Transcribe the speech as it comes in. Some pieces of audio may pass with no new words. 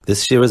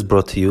This year is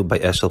brought to you by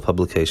Eshel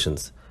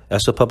Publications.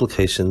 Eshel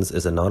Publications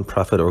is a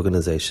non-profit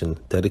organization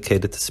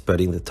dedicated to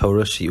spreading the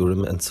Torah,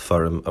 Shiurim, and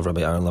Sefarim of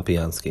Rabbi Aaron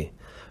Lapiansky.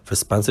 For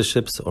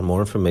sponsorships or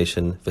more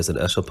information, visit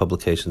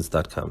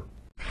eshelpublications.com.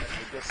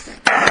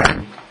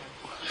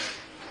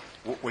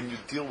 When you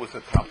deal with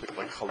a topic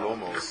like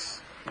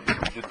Chalomos,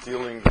 you're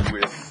dealing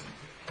with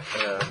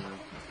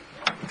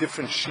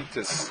different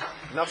shittas,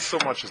 not so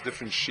much as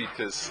different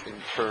shittas in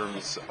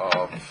terms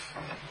of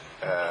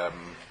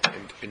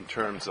in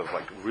terms of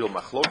like real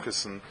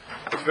machlokas,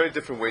 but very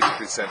different ways of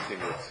presenting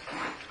it.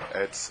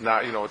 It's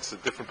not, it's a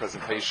different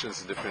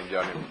presentations, a different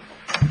yanim.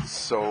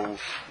 So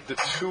the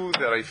two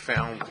that I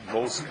found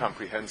most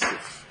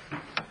comprehensive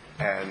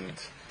and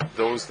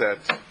those that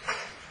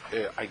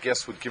I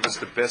guess would give us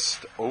the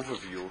best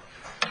overview,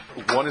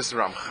 one is the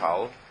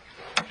Ramchal.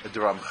 The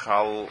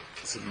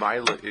Ramchal's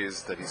Maila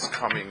is that he's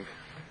coming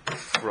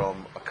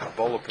from a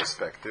Kabbalah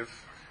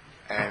perspective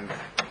and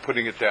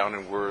putting it down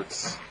in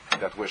words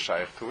that we're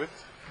shaykh to it.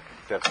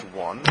 That's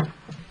one.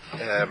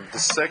 The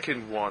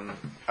second one,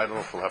 I don't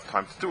know if we'll have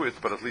time to do it,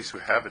 but at least we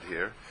have it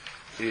here,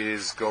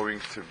 is going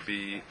to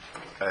be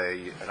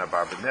an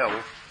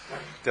Abarbanel.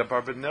 The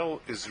Abarbanel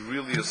is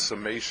really a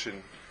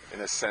summation, in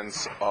a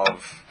sense,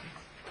 of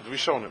the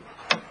Rishonim.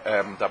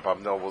 The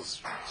Abarbanel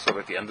was sort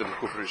of at the end of the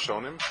Kufr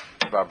Rishonim.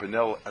 The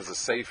Abarbanel, as a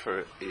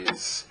sefer,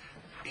 is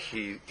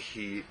he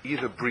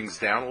either brings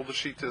down all the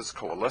shittas,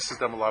 coalesces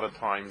them a lot of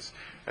times,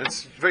 and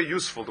it's very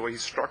useful the way he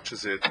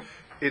structures it.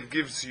 It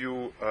gives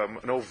you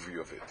an overview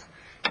of it.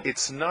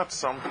 It's not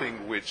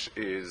something which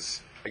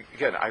is,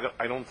 again,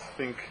 I don't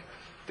think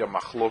they're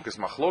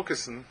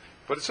machlokesen,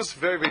 but it's just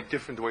very, very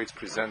different the way it's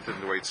presented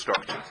and the way it's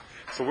structured.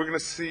 So we're going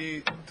to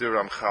see the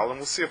Ramchal, and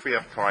we'll see if we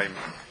have time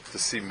to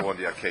see more of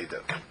the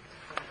Akedah.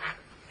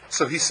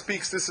 So he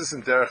speaks, this is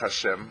in Derech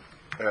Hashem,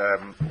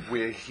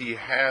 where he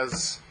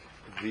has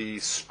the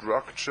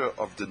structure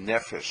of the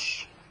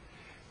nefesh.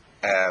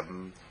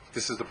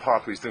 This is the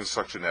part where he's doing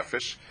structure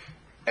nefesh.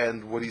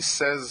 And what he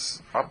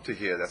says up to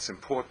here that's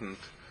important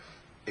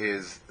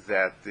is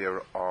that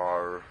there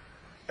are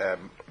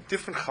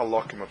different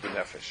halakim of the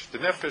nefesh. The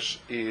nefesh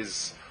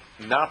is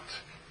not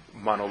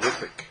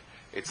monolithic.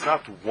 It's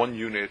not one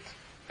unit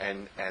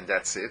and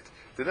that's it.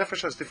 The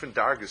nefesh has different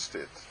dargis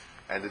to it.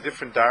 And the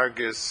different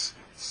dargis,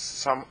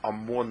 some are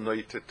more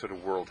noted to the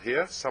world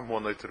here, some more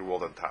noted to the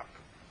world on top.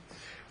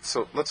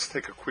 So let's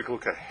take a quick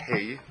look at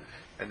Hey,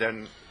 and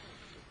then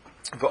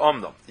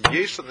V'omno.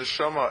 Yesh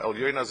neshama el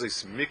yoyna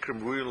zeis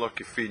mikrim ruyin lo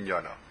kifin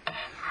yana.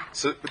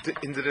 So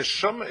in the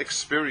neshama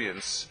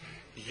experience,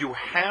 you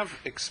have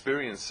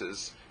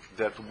experiences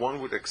that one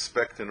would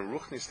expect in a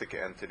ruchnistic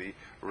entity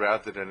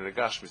rather than in a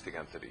gashmistic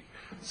entity.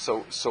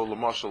 So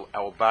l'mashal,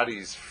 our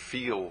bodies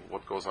feel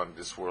what goes on in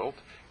this world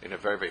in a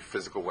very, very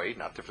physical way,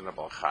 not different than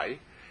Baal Chai.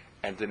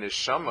 And the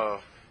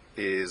neshama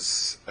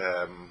is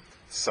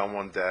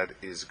someone that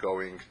is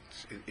going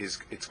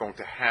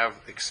to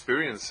have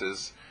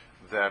experiences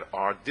that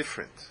are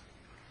different.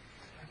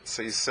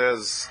 So he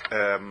says,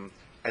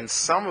 and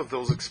some of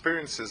those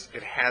experiences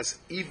it has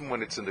even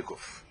when it's in the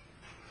guf.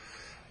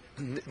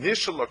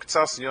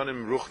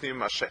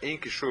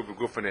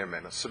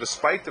 So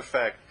despite the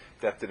fact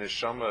that the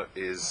neshama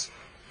is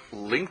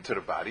linked to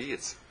the body,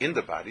 it's in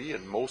the body,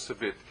 and most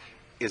of it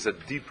is a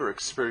deeper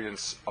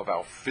experience of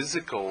our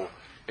physical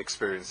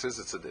experiences,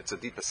 it's a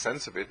deeper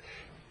sense of it,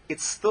 it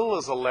still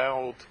is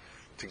allowed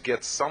to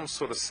get some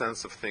sort of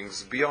sense of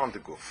things beyond the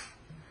guf.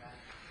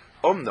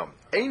 We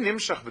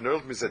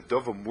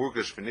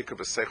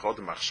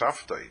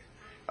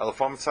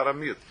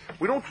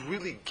don't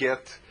really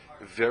get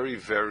very,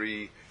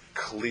 very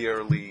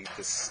clearly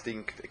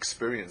distinct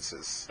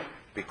experiences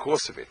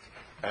because of it.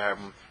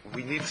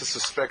 We need to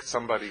suspect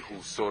somebody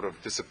who sort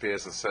of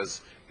disappears and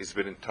says he's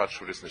been in touch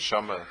with his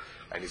neshama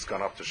and he's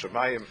gone up to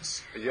Shemayim.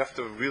 You have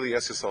to really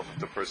ask yourself if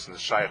the person is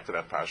shaykh to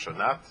that parasha or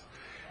not.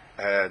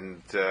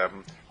 And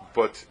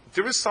but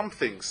there is some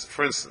things,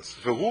 for instance,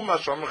 even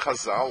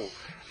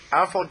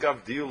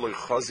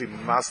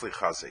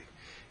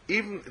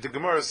the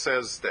Gemara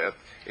says that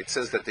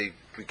they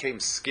became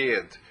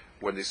scared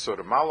when they saw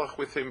the Malach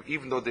with him,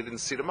 even though they didn't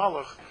see the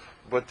Malach,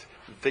 but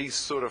they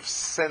sort of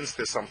sensed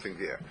there's something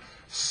there.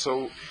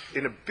 So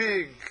in a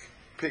big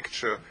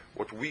picture,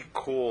 what we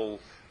call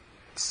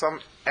some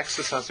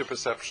extrasensory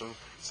perception,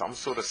 some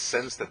sort of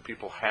sense that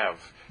people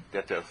have,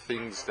 that there are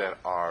things that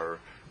are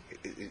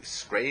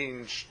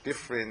strange,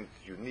 different,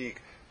 unique.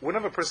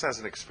 Whenever a person has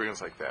an experience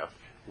like that,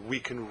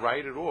 we can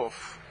write it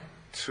off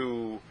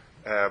to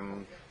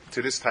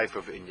this type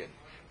of inyan.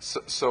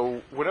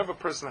 So whenever a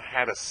person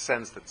had a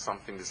sense that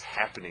something is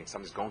happening,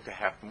 something's going to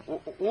happen,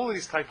 all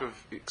these type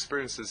of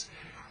experiences,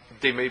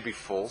 they may be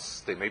false,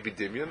 they may be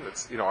dimyan.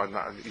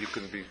 You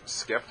can be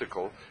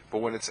skeptical, but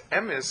when it's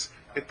emes,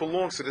 it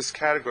belongs to this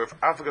category of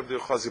avgab de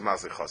chazi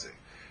mazi chazi.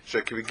 So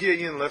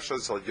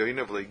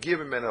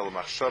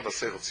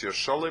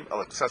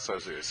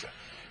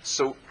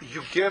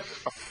you get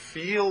a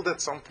feel that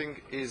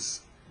something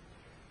is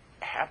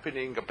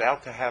happening,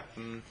 about to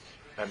happen,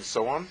 and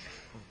so on,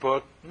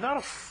 but not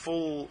a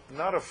full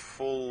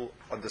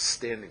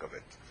understanding of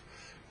it.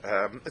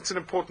 It's an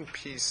important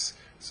piece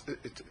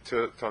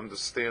to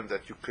understand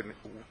that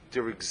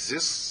there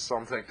exists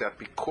something like that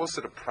because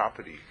of the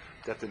property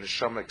that the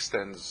neshama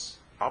extends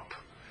up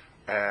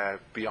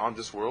beyond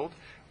this world,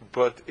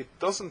 but it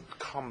doesn't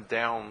come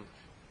down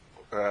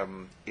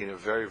in a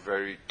very,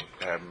 very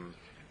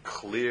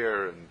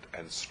clear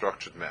and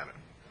structured manner.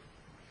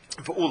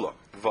 V'ula,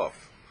 vav.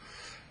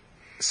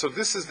 So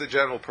this is the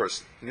general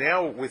person.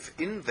 Now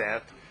within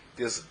that,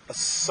 there's a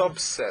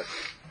subset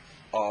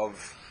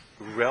of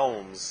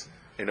realms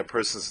in a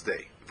person's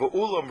day. The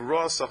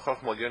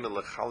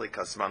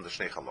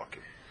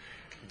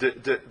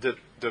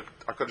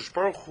HaKadosh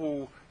Baruch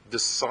Hu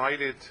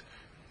decided,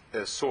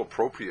 so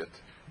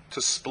appropriate,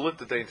 to split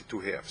the day into two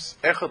halves.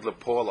 The HaKadosh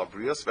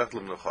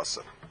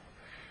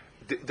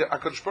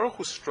Baruch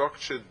Hu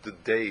structured the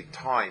day,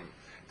 time,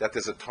 that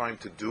there's a time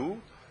to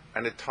do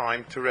and a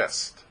time to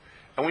rest.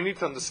 And we need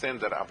to understand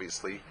that,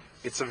 obviously,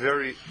 it's a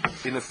very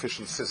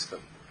inefficient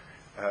system.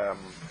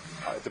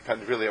 It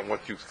depends really on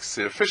what you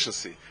consider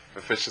efficiency. If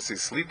efficiency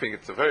is sleeping,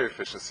 it's a very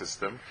efficient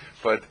system.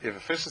 But if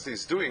efficiency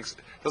is doing, it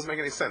doesn't make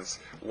any sense.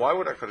 Why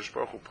would HaKadosh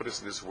Baruch Hu put us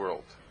in this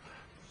world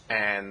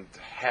and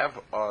have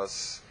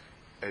us,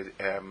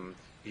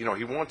 He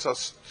wants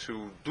us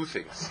to do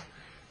things.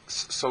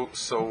 So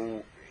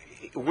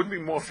it wouldn't be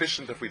more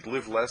efficient if we'd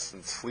live less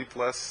and sleep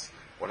less,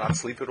 or not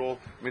sleep at all.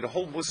 I mean, the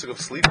whole musik of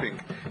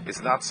sleeping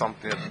is not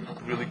something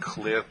that's really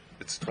clear.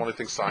 It's one of the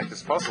things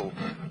scientists puzzle.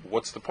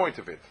 What's the point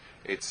of it?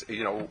 It's,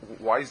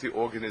 why is the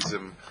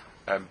organism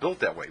built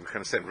that way? We can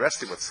understand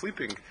resting, but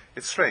sleeping,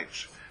 it's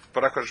strange.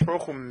 But HaKadosh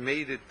Baruch Hu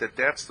made it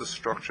that's the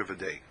structure of a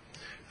day.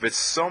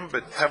 V'som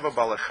b'teva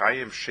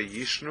balachayim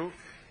sheyishnu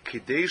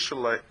kidei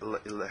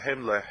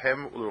shelehem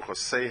lehem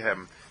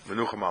u'luchoseihem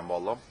menucham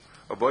ha'molam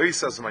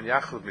v'bois azman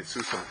yachud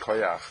mitzusam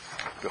koyach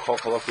b'chol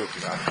chalok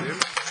v'kinachim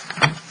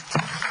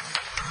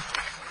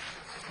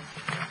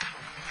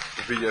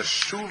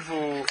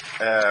v'yashuvu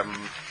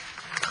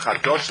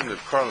chadoshim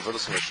l'koran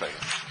v'odosam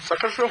v'shayim. So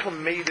HaKadosh Baruch Hu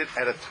made it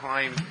at a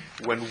time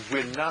when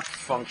we're not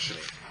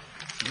functioning.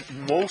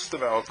 Most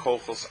of our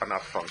kochos are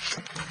not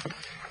functioning.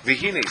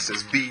 V'hine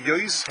says,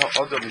 B'yois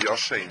ha'adam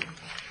yoshein.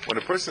 When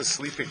a person is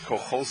sleeping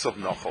kochos of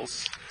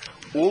nachos,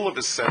 all of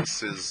his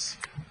senses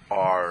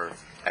are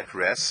at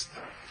rest,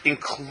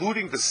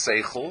 including the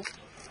seichel,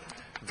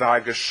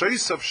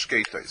 v'hagashois of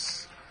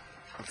shkeitos,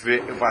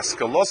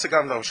 v'askalos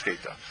agam da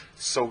shkeita.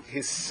 So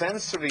his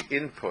sensory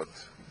input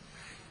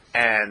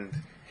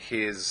and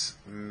his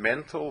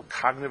mental,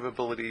 cognitive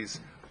abilities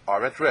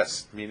are at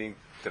rest, meaning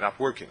they're not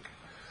working.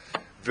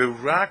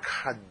 V'rak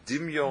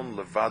hadimyon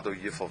levado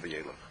yifal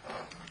v'yelach.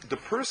 The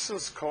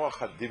person's koach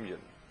hadimyon,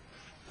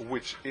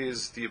 which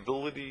is the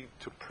ability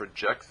to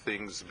project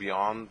things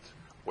beyond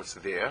what's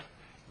there,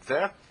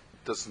 that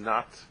does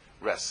not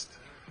rest.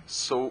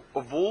 So,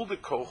 of all the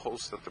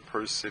kochos that the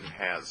person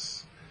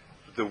has,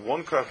 the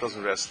one koach that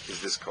doesn't rest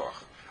is this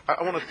koach.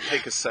 I want to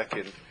take a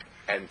second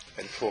and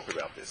talk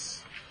about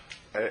this.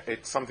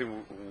 It's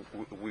something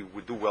we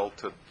do well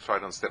to try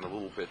to understand a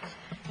little bit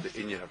the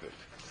inyan of it.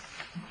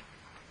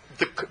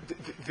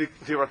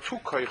 There are two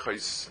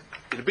kochos.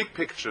 In the big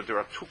picture, there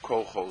are two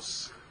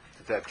kochos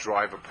that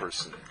drive a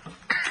person.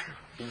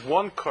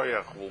 One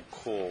koach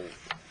will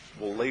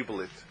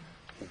label it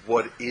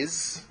what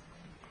is,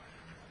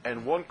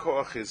 and one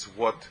koach is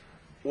what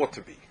ought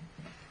to be.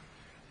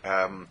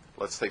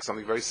 Let's take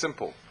something very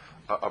simple.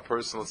 A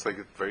person, let's take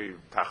it very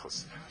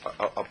tachos.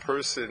 A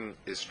person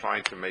is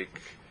trying to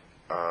make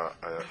a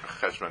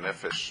cheshbon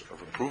nefesh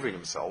of improving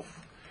himself.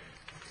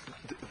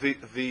 The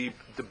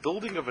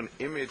building of an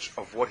image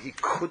of what he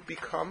could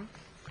become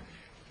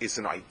is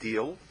an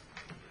ideal.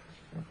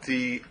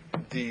 The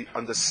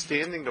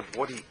understanding of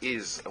what he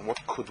is and what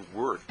could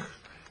work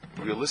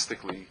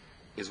realistically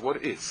is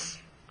what is.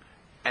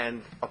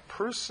 And a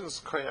person's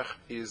koyach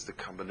is the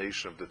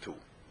combination of the two.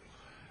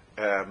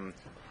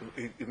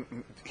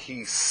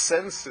 He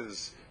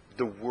senses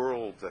the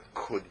world that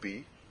could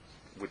be,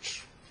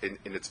 which in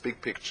its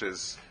big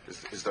pictures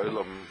is the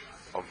olam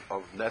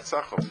of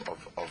Netzach,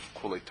 of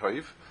Kulei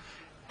Toiv,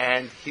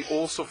 and he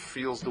also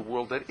feels the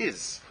world that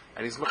is,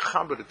 and he's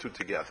mechaber the two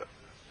together.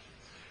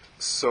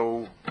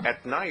 So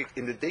at night,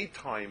 in the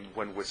daytime,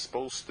 when we're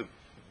supposed to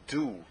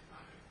do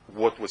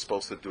what we're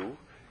supposed to do,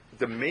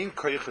 the main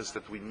koyches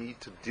that we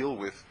need to deal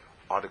with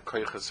are the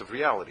koyches of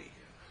reality.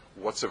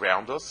 What's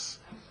around us,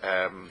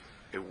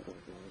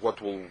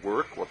 what will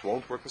work, what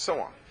won't work, and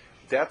so on.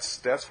 That's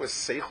where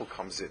seichel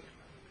comes in.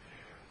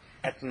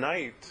 At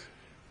night,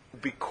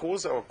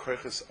 because our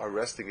koyches are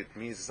resting, it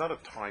means it's not a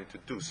time to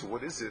do. So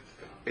what is it?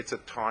 It's a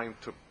time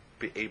to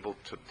be able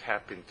to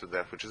tap into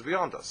that which is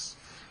beyond us.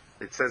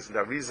 It says in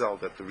the Arizal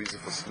that the reason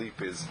for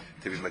sleep is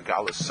to be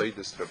megalus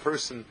seidus to a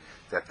person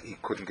that he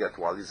couldn't get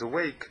while he's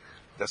awake.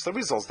 That's the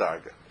Arizal's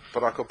darga.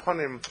 But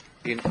akoponim,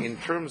 in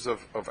terms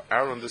of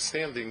our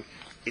understanding,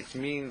 it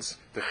means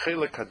the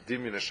chelek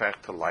hadimyon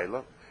shayach to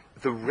laila.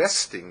 The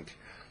resting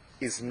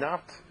is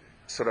not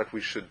so that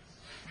we should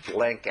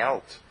blank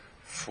out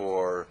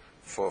for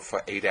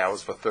for 8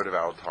 hours, for a third of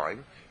our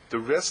time. The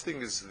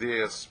resting is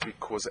there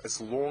because as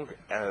long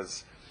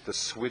as the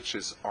switch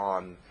is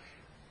on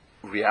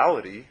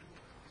reality,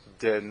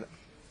 then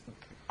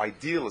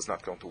ideal is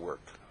not going to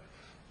work.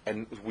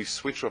 And we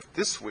switch off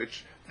this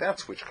switch, that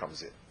switch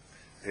comes in.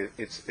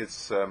 It's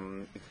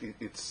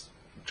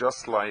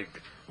just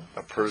like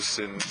a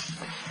person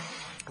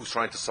who's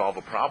trying to solve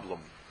a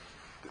problem.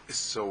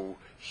 So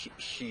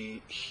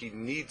he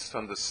needs to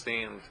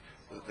understand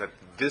that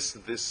this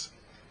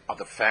are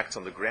the facts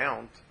on the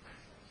ground,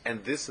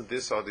 and this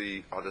are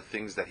the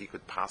things that he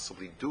could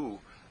possibly do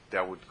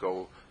that would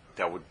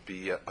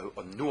be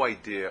a new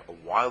idea, a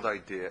wild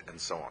idea, and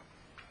so on.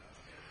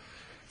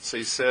 So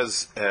he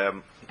says,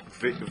 and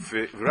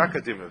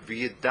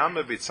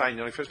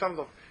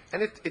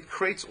it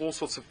creates all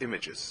sorts of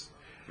images.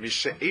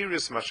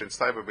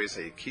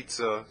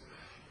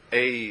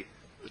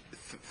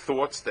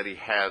 Thoughts that he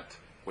had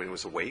when he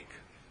was awake.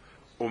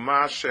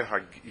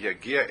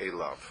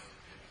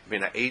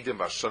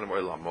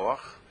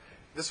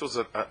 This was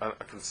a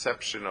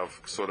conception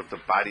of sort of the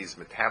body's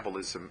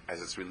metabolism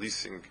as it's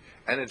releasing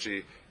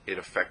energy. It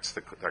affects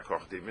the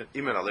koach demon.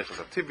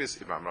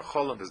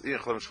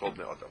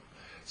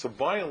 So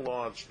by and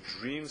large,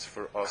 dreams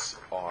for us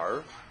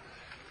are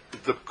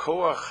the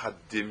koach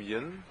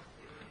hadimyan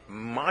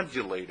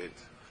modulated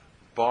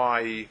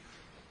by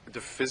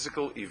the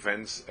physical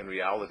events and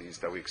realities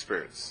that we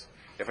experience.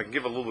 If I can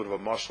give a little bit of a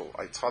mashal,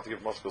 it's hard to give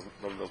a mashal because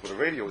nobody knows what a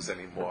radio is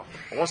anymore.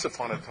 And once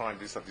upon a time,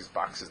 these have these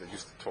boxes that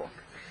used to talk.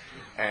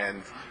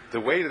 And the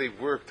way they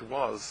worked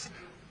was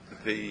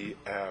there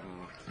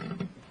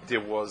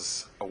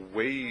was a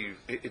wave.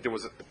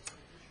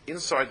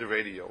 Inside the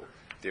radio,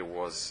 there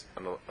was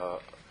an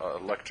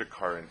electric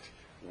current,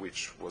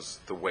 which was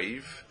the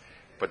wave,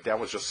 but that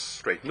was just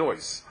straight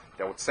noise.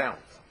 That would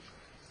sound.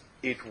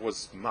 It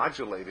was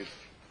modulated.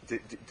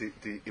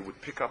 It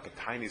would pick up a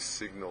tiny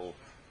signal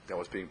that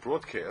was being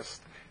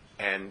broadcast,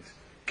 and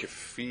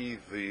kefi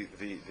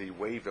the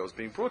wave that was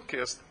being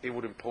broadcast, it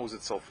would impose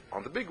itself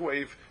on the big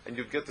wave, and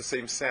you'd get the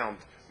same sound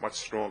much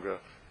stronger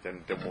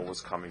than what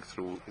was coming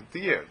through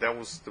the air. That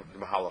was the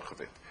mahalach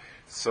of it.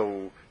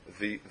 So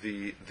the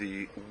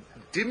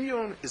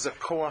dimyon is a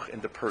koach in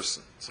the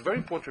person. It's very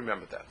important to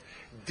remember that.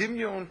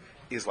 Dimyon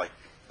is like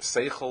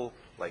seichel,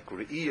 like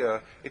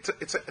re'iyah. It's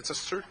a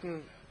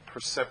certain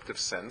perceptive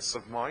sense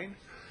of mind,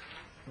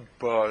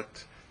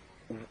 but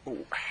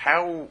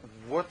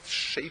what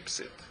shapes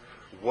it,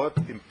 what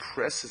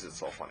impresses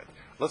itself on it.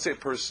 Let's say a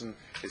person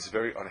is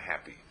very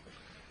unhappy,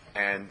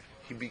 and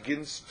he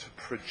begins to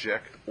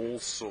project all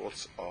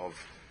sorts of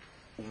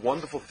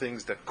wonderful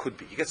things that could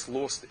be. He gets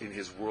lost in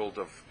his world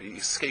he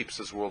escapes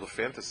his world of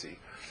fantasy.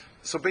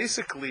 So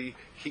basically,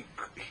 he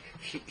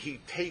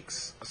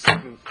takes a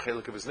certain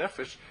chelik of his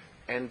nefesh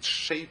and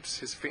shapes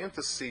his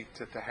fantasy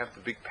to have the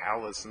big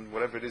palace and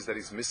whatever it is that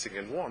he's missing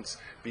and wants,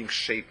 being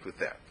shaped with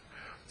that.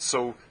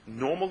 So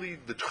normally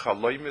the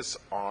Chalomos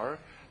are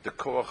the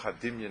koach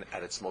hadimyan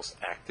at its most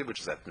active, which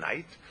is at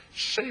night,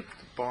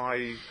 shaped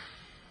by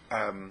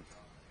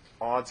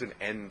odds and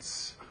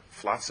ends,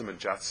 flotsam and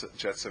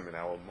jetsam in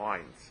our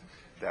mind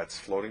that's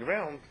floating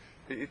around.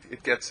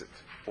 It gets it,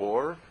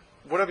 or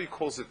whatever he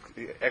calls it,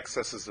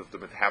 excesses of the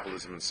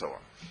metabolism and so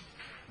on.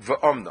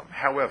 V'omnam,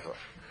 however,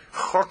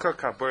 chokar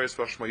kaboris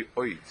v'shmoi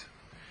oid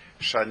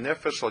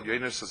shanefesh al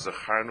yonis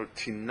zacharnu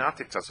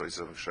tinatik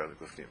tzazoizah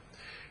v'sharik.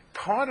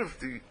 Part of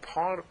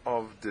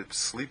the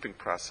sleeping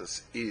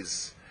process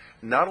is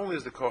not only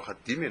is the koach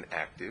hadimyan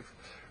active,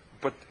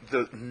 but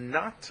the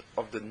knot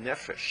of the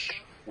nefesh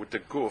with the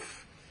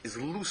guf is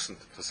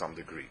loosened to some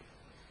degree.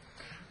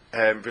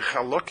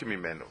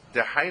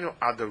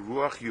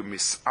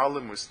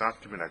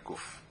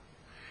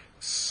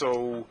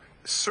 So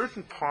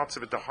certain parts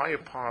of it, the higher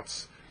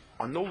parts,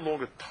 are no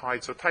longer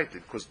tied so tightly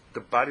because the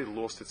body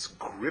lost its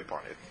grip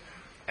on it,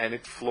 and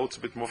it floats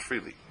a bit more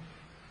freely.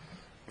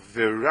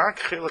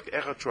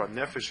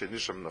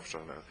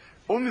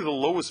 Only the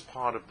lowest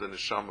part of the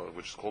neshama,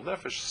 which is called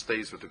nefesh,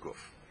 stays with the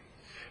guf.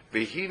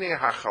 They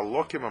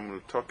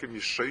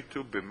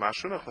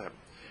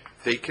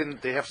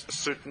have a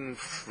certain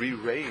free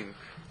reign.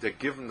 They're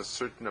given a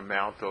certain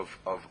amount of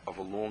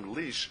a long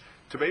leash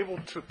to be able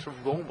to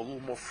roam a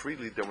little more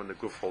freely than when the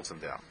guf holds them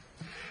down.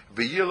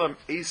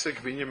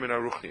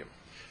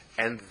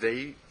 And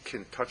they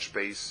can touch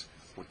base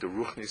with the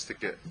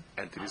ruchnistic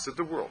entities of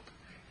the world.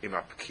 Either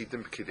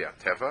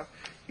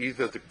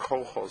the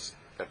kochos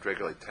that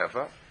regulate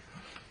teva,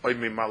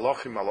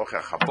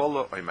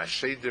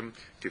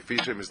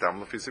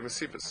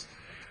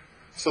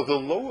 so the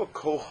lower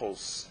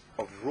kochos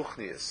of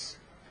ruchnius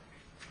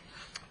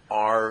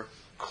are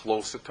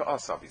closer to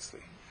us,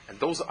 obviously, and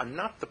those are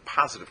not the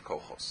positive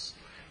kochos.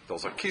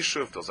 Those are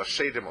kishuv, those are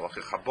shedim,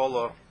 malachi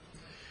chabola,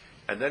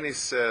 and then he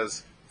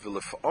says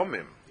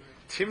v'lefomim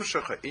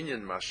timshach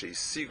ha'inyan ma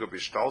sheisigo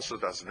b'shtalshu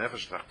das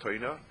nefesh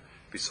tachtoina.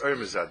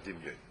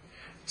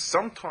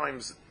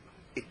 Sometimes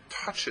it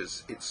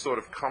touches, it sort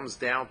of comes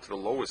down to the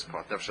lowest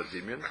part,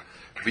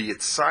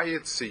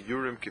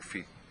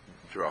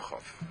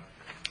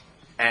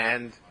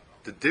 and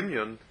the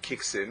Dimyon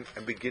kicks in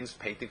and begins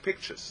painting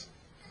pictures.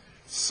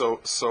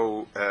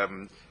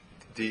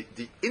 The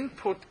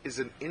input is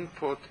an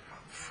input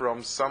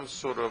from some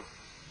sort of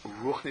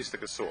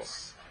ruchnistic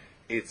source.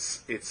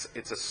 It's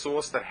a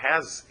source that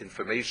has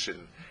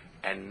information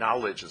and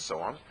knowledge and so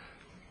on,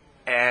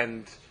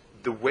 and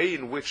the way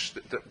in which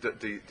the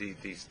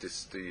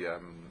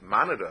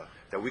monitor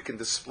that we can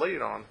display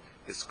it on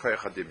is koyach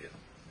hadimyan.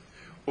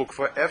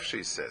 Ukva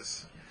Efshi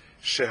says,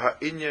 sheha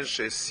inyan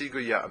she'esigu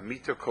ya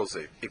amito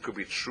kozev. It could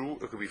be true,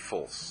 it could be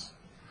false.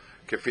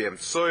 Kefiem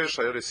tzoyer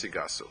shayore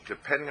sigasu,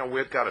 depending on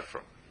where it got it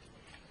from.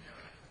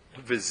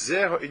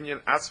 V'zeh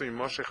ha'inyan atzmi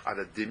moshech ad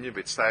hadimyan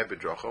b'tzayah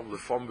b'drachov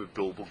l'fom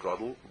b'bilbul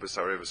gadol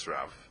b'sarevis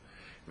rav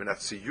min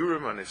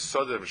hatziyurim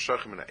anifsodah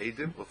v'shachim min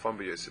ha'edim l'fom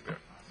b'yosiber.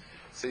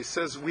 So he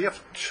says we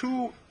have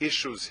two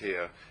issues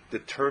here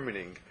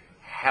determining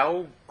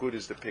how good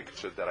is the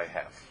picture that I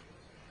have.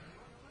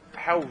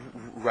 How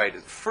right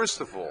is. First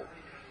of all,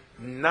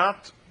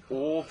 not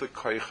all the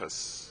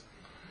koiches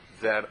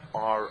that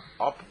are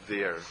up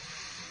there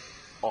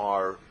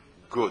are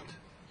good.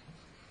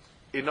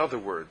 In other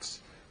words,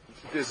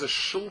 there's a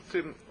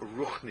shultin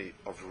ruchni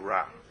of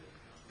Ra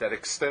that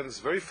extends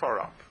very far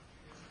up.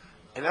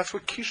 And that's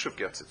where Kishuv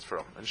gets it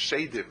from, and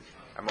Shadim,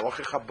 and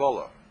Malachi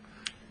Kabbalah.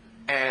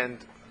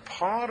 And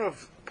part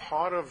of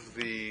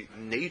the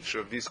nature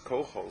of these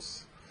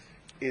kohos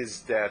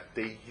is that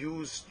they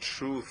use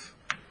truth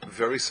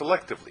very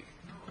selectively.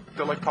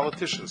 They're like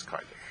politicians,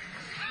 kind of.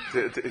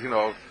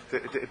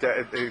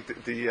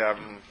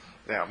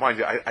 Now, mind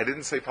you, I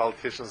didn't say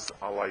politicians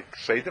are like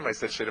Shadim. I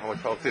said Shadim are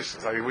like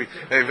politicians. I mean,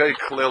 they very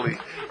clearly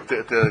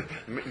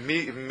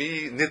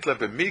me nitle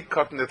b'mi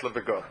kat nitle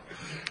b'go.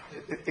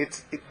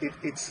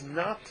 It's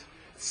not,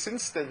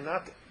 since they're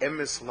not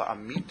emes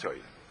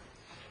la'amitoy.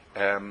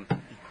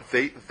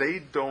 They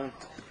don't.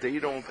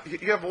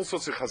 You have all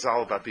sorts of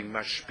chazal about being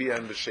mashpia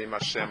and b'shem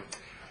Hashem.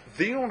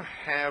 They don't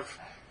have.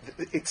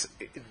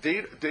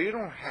 They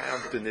don't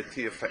have the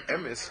netiyah for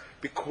emes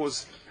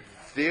because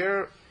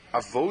their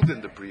avod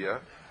in the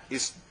bria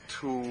is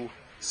to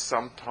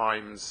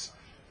sometimes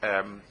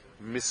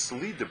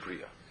mislead the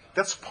bria.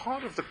 That's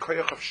part of the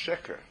koyach of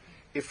sheker.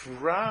 If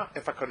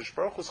HaKadosh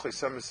Baruch Hu's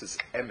chaysemis is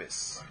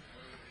emes,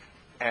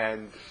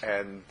 and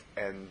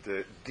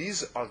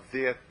these are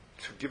there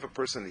to give a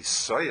person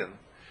nisayon,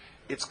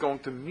 it's going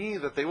to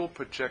mean that they will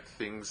project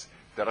things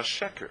that are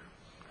sheker.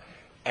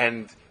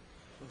 And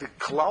the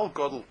klal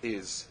gadol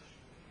is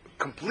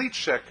complete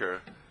sheker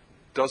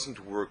doesn't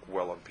work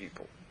well on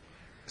people.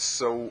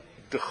 So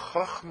the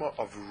chachma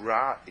of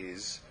Ra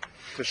is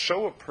to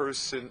show a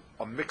person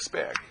a mixed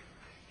bag.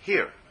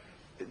 Here,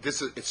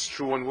 it's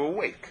true when we're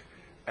awake,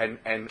 and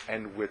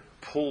we're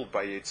pulled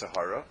by Yetzer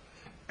Hara.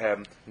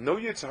 No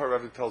Yetzer Hara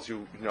ever tells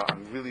you, I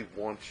really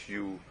want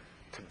you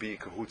to be in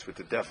cahoots with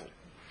the devil.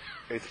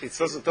 It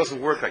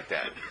doesn't work like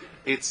that.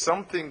 It's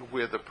something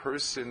where the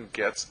person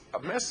gets a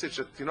message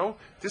that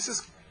this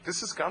is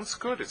ganz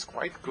good. It's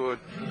quite good.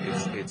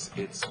 It's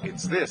this.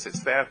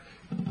 It's that.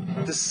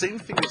 The same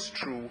thing is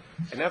true,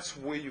 and that's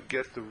where you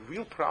get the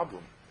real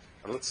problem.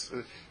 And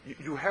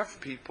you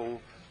have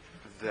people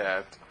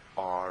that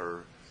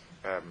are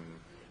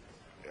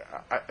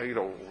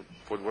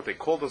what they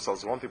call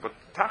themselves one thing, but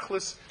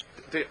tachlis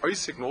they are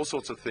in all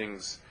sorts of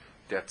things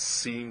that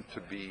seem to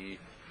be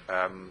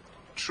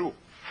true.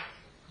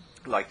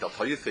 Like they'll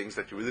tell you things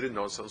that you really didn't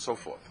know, so on and so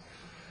forth.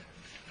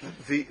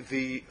 The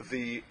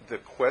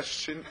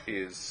question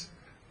is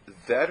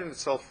that in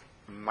itself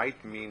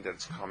might mean that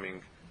it's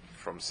coming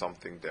from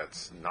something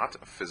that's not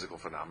a physical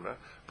phenomena,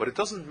 but it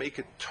doesn't make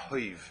it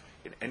toiv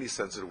in any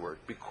sense of the word,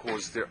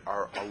 because there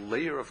are a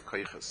layer of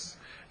koiches.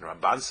 And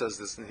Ramban says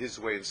this in his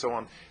way, and so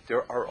on.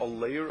 There are a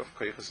layer of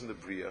koiches in the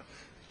bria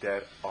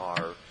that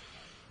are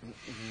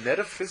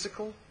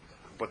metaphysical,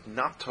 but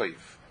not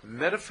toiv.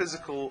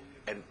 Metaphysical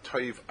and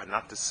toiv are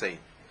not the same,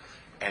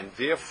 and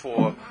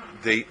therefore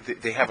they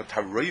have a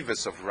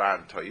taroivis of ra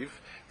and toiv.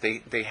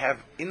 They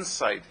have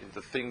insight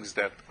into things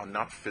that are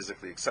not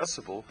physically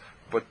accessible,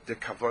 but the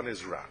kavan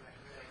is ra.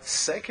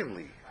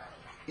 Secondly,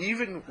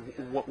 even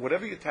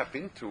whatever you tap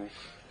into,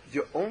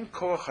 your own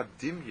koach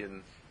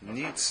hadimyan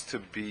needs to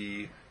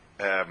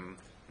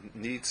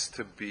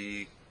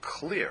be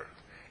clear.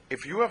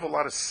 If you have a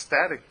lot of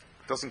static,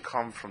 it doesn't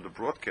come from the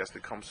broadcast;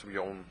 it comes from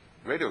your own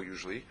radio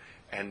usually,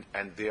 and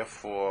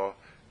therefore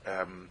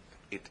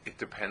it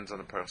depends on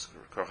the person's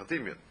koach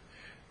hadimyan.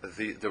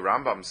 The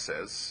Rambam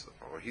says,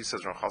 or he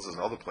says, Brachos says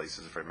in other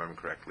places, if I remember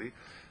correctly,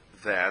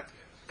 that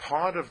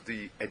part of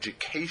the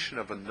education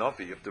of a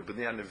Navi, of the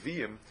Bnei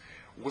Nevi'im,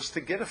 was to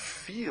get a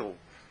feel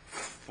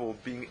for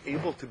being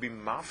able to be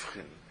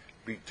mafchin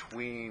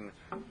between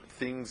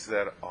things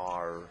that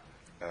are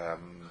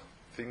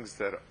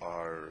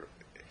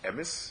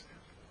emes,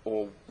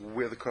 or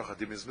where the koach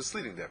hadimyan is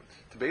misleading them.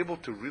 To be able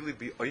to really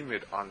be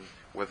oimid on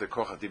whether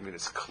koach hadimyan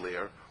is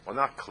clear or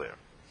not clear.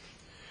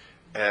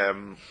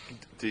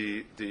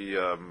 The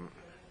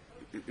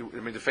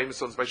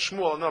famous ones by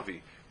Shmuel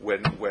Navi,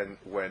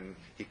 when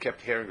he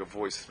kept hearing a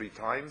voice 3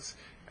 times,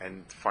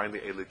 and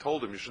finally Eli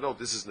told him, you should know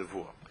this is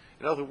nevuah.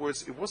 In other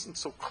words, it wasn't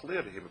so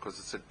clear to him because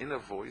it's an inner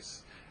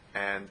voice,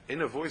 and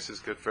inner voices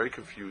get very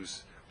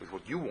confused with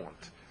what you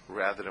want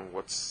rather than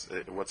what's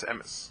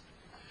emes.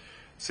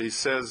 So he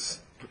says,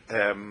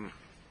 sometimes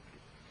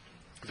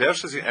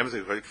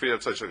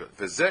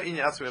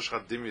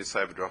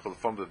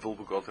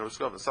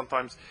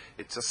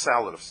it's a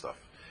salad of stuff.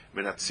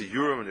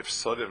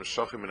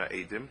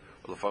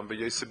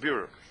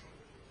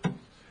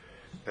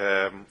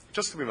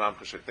 Just to be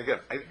mamchashet, again,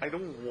 I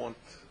don't want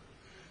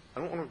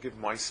to give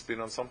my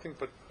spin on something,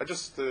 but I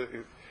just,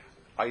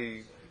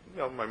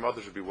 my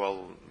mother should be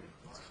well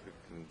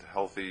and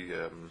healthy.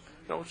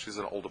 She's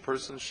an older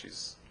person.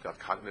 She's got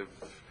cognitive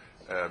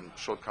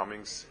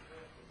shortcomings,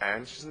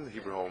 and she's in the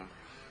Hebrew home.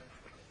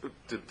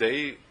 The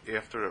day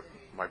after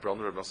my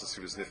brother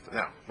was nifta.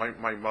 Now,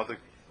 my mother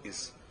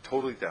is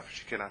totally deaf.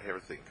 She cannot hear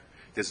a thing.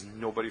 There's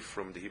nobody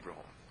from the Hebrew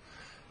home,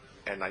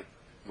 and I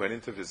went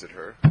in to visit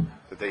her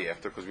the day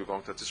after because we were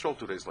going to Tishrol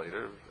 2 days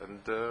later,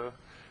 and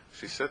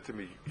she said to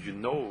me, "You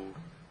know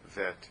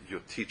that your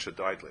teacher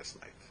died last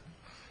night,"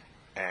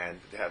 and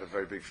they had a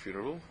very big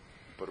funeral,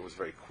 but it was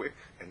very quick,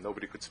 and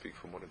nobody could speak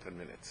for more than 10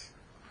 minutes.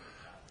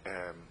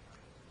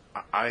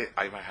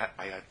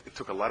 It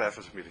took a lot of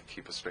effort for me to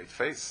keep a straight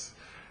face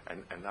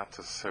and not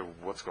to say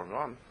what's going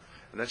on.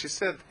 And then she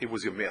said, "It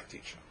was your math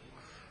teacher."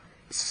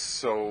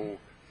 So,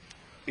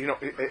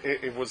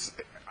 it was,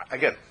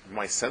 again,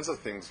 my sense of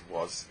things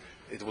was,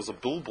 it was a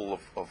bulbul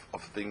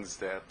of things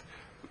that,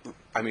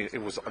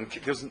 it was,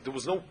 there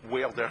was no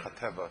way al derech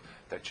hateva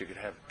that you could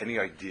have any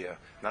idea,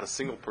 not a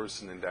single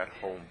person in that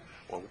home,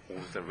 or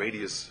within a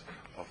radius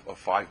of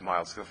 5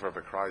 miles, except for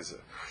Rebbe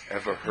Kreiser,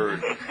 ever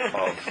heard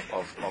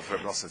of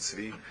Reb Nosson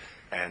Tzvi,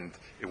 and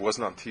it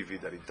wasn't on TV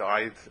that he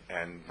died,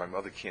 and my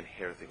mother can't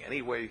hear a thing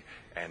anyway,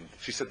 and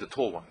she said the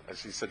tall one, and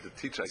she said the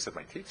teacher, I said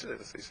my teacher,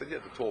 she said yeah,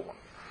 the tall one.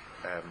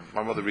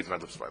 My mother reads my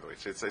lips, by the way.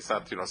 It's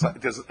not,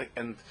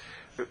 and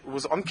it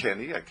was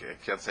uncanny. I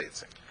can't say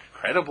it's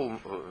incredible,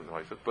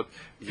 but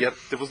yet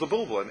there was the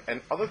bulbul,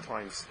 and other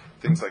times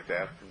things like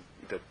that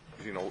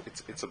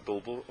it's a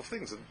bulbul of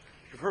things. And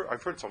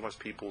I've heard sometimes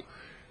people.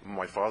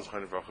 My father's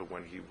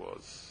when he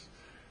was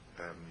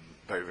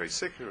very, very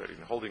sick,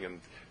 holding,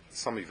 and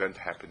some event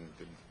happened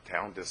in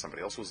town. There,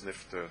 somebody else was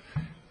nifter.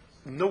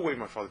 No way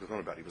my father could know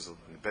about it. He was in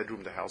the bedroom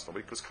of the house.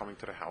 Nobody was coming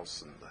to the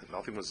house, and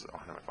nothing was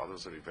on. My father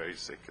was already very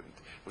sick, and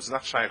it was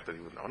not shaykh that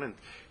he would know. And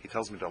he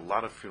tells me there are a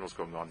lot of funerals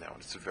going on now,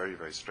 and it's very,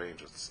 very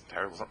strange. It's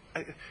terrible.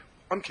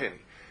 Uncanny.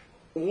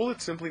 All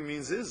it simply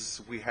means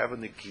is we have a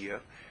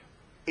negia.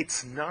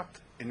 It's not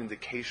an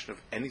indication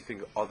of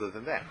anything other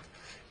than that.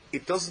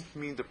 It doesn't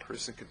mean the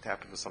person can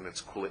tap into something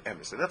that's kula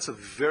emes, and that's a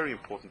very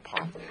important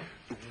part.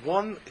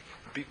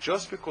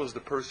 Just because the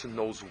person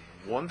knows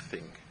one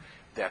thing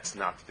that's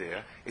not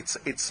there,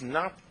 it's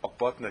not a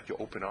button that you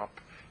open up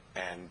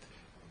and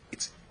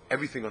it's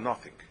everything or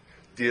nothing.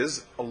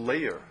 There's a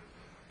layer,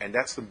 and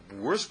that's the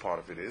worst part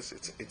of it.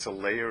 It's a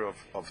layer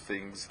of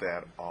things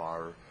that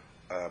are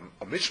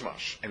a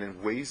mishmash, and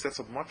in ways that's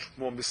much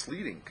more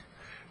misleading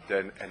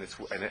than,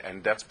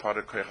 and that's part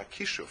of koyach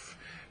hakishuf,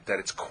 that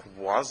it's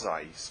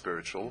quasi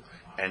spiritual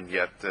and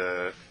yet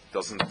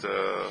doesn't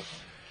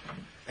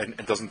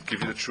and doesn't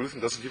give you the truth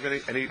and doesn't give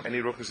you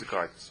any ruchnis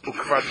guidance.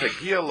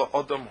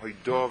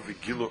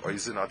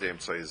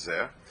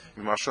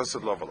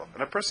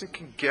 And a person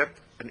can get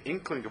an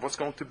inkling of what's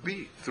going to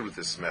be through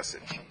this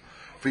message.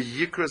 And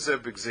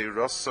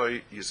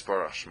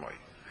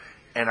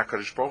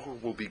HaKadosh Baruch Hu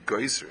will be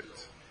geyser.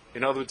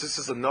 In other words, this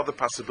is another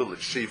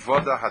possibility.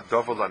 Sheivada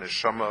hadava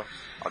laneshama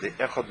adi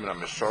echad min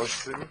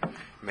hameshorshim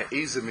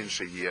me'eze min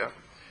sheyeh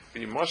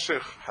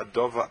v'yimoshech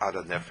hadava ad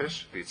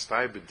hanefesh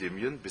v'yitztai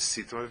b'dimyon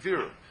b'sitam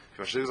aviru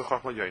v'yimoshech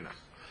zachachma yoina.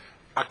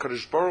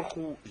 HaKadosh Baruch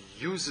Hu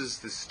uses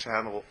this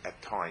channel at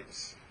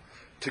times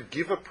to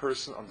give a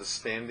person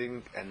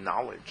understanding and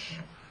knowledge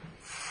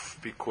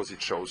because he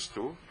chose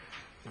to,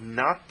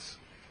 not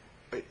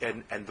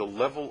and the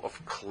level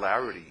of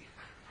clarity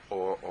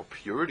or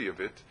purity of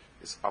it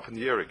is up in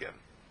the air again.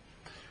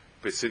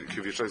 That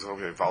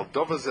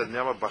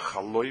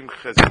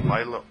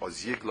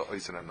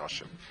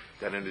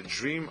in a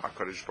dream,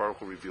 HaKadosh Baruch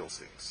Hu reveals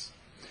things.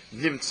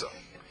 Nimtza.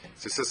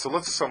 So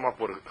let's sum up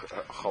what a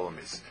Chalom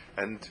is.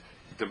 And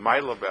the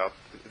mile about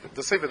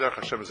the Sefer Derech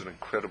Hashem is an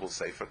incredible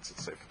sefer. It's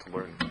a sefer to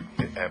learn.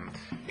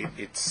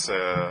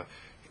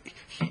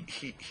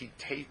 He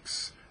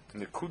takes the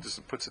nekudas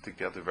and puts it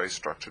together in a very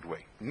structured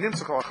way.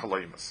 Nimtza kol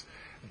Chalomus.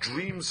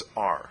 Dreams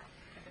are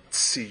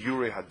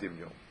tziyure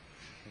hadimyon.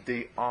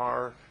 They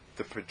are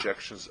the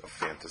projections of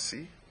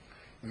fantasy.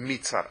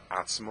 Mitzar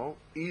atzmo.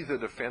 Either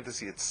the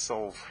fantasy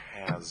itself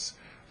has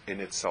in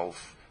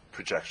itself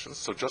projections.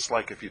 So just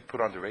like if you put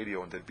on the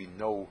radio and there'd be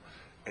no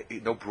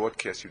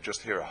broadcast, you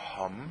just hear a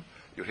hum,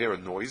 you hear a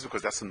noise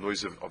because that's the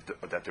noise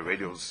that the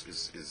radio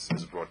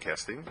is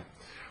broadcasting.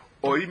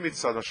 Or it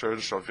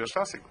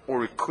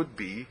could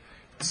be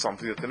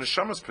something that the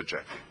neshama is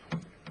projecting.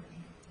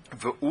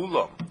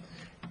 Ve'ulam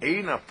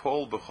eina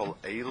pol b'chol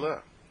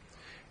eila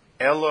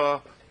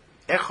ela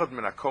echad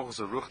min hakochos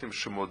haruchnim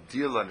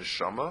shemodia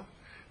laneshama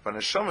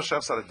v'neshama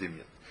shaf sar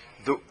hadimyon.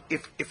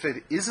 If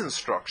it is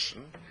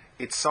instruction,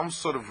 it's some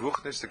sort of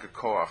ruchnistic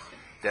koach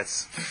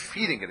that's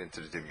feeding it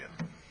into the dimyan.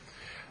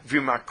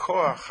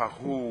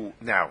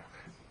 Now,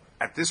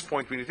 at this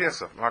point, we need to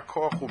ask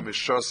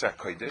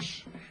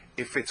ourselves,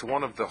 if it's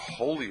one of the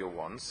holier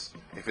ones,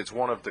 if it's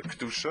one of the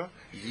kedusha,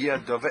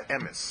 yadava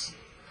emes.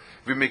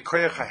 And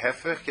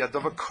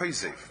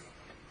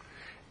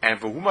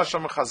v'huma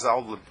sham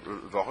chazal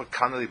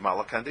v'kanali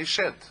malak, and they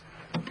shed.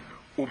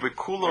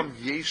 Ubekulam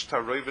yesh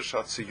tarovish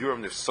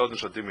atziyurim nifsodin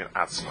shadimyan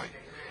atzmai,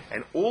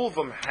 and all of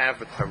them have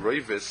a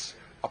tarovis,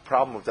 a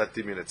problem of that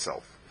dimyan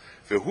itself.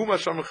 V'huma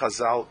sham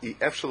chazal I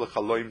efshel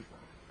chaloim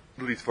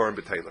litvarim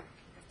betaylim.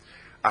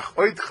 Ach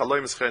oid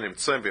chaloim eschenim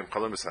tzoyim v'im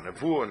chaloim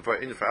hanevuah and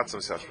v'in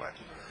v'atzam siyashmai.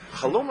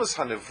 Chalomos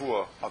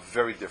hanevuah are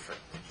very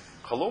different.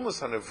 Chalomos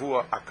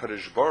hanevuah,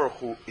 HaKadosh Baruch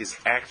Hu is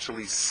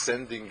actually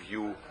sending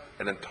you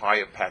an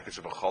entire package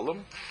of a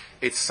chalom.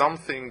 It's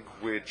something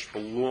which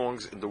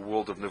belongs in the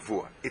world of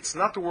nevuah. It's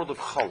not the world of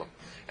chalom,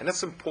 and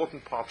that's an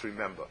important part to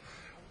remember.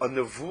 A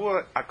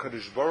nevuah,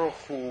 HaKadosh Baruch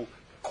Hu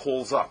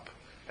calls up,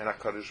 and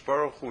HaKadosh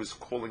Baruch Hu is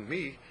calling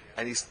me,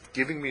 and he's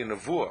giving me a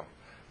nevuah,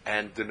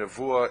 and the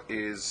nevuah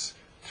is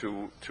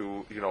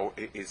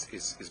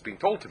is being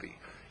told to me.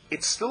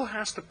 It still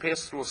has to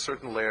pass through a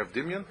certain layer of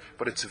dimyan,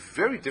 but it's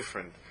very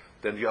different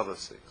than the other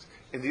things.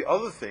 In the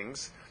other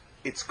things,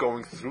 it's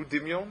going through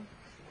dimyon,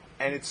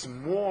 and it's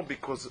more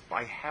because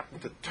I happen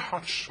to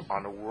touch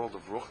on a world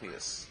of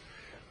ruchnius,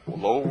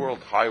 lower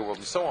world, higher world,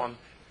 and so on,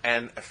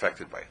 and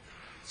affected by it.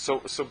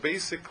 So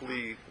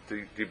basically,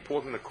 the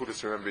important nakudas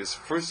to remember is,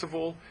 first of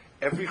all,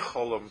 every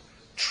cholam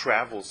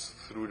travels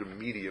through the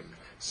medium.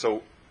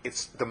 So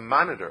it's the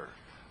monitor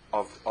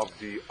of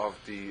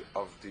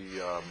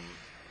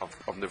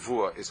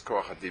nevuah is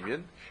korach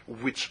hadimyan,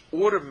 which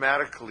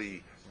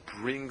automatically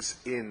brings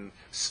in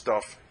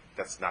stuff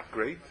that's not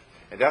great.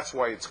 And that's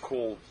why it's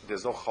called,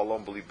 there's no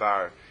chalom b'li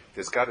bar,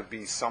 there's got to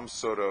be some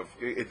sort of,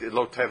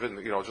 lo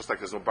tevin, just like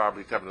there's no bar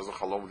b'li tevin, there's no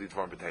chalom b'li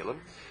dvarim b'telim.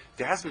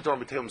 There has to be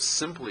dvarim b'telim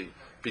simply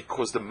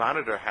because the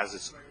monitor has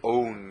its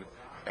own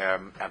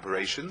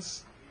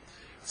aberrations.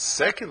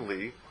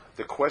 Secondly,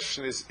 the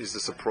question is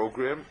this a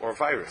program or a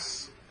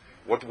virus?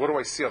 What do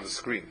I see on the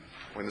screen?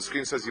 When the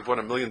screen says you've won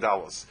 $1 million,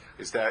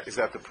 is that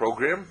the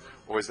program,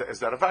 or is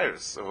that a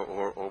virus,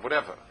 or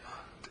whatever?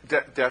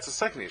 That's a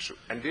second issue.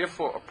 And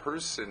therefore, a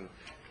person,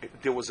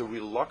 there was a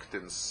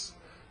reluctance.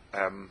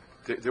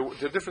 There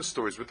are different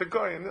stories with the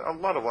guy, and a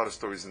lot of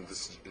stories in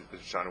this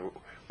genre,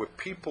 where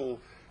people,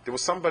 there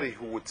was somebody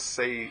who would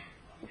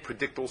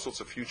predict all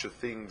sorts of future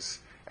things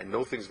and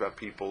know things about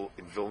people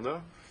in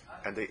Vilna,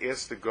 and they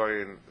asked the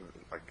guy,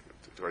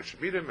 the guy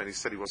should meet him, and he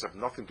said he wants to have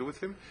nothing to do with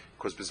him,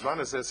 because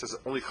Bisman says it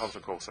only comes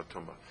from Koch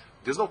Satuma.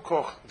 There's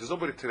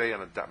nobody today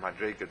on a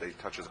Madrega that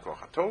touches Koch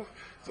Hatov,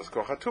 there's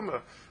Koch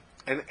Hatuma.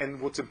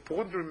 And what's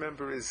important to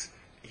remember is,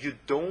 you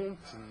don't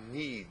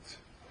need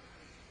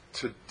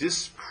to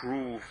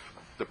disprove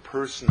the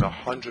person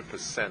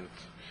 100%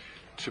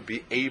 to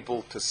be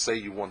able to say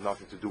you want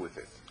nothing to do with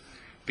it.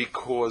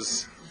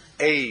 Because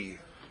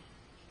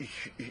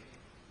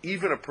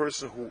even a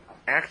person who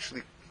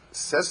actually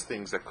says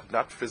things that could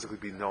not physically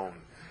be known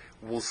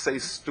will say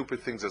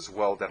stupid things as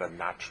well that are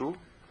not true.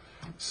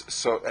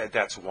 So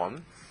that's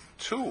one.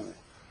 Two,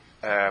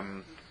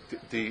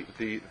 the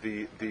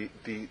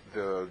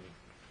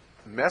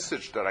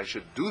message that I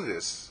should do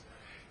this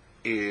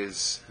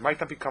might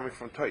not be coming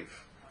from Toiv.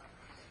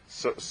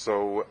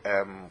 So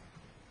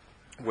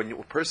when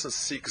a person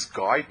seeks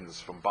guidance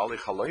from Bali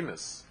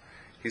Chalomis,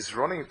 he's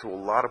running into a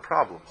lot of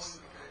problems.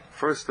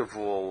 First of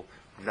all,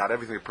 not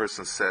everything a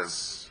person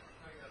says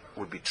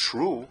would be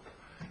true,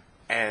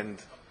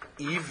 and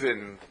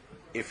even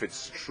if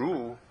it's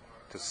true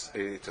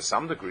to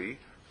some degree,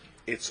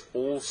 it's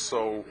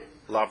also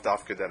lav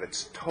dafka that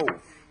it's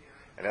tov,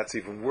 and that's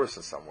even worse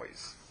in some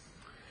ways.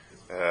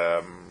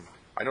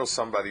 I know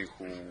somebody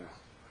who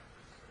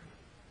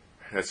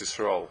has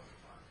Israel,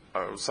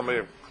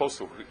 somebody close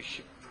to,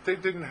 they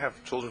didn't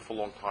have children for a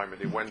long time,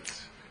 and they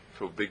went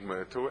to a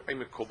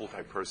Mikobel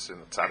type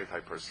person, a tzaddik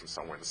type person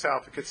somewhere in the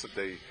south. The kids,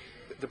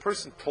 the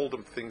person told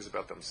them things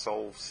about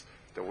themselves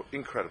that were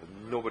incredible.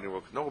 Nobody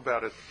would know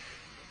about it.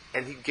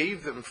 And he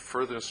gave them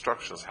further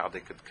instructions how they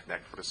could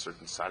connect with a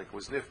certain tzaddik who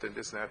was nifta and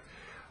this and that.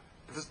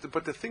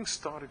 But the thing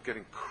started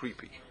getting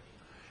creepy.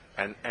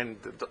 And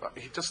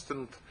he just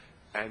didn't,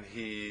 and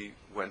he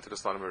went to the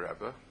Slonimer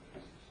Rebbe,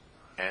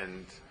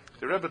 and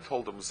the Rebbe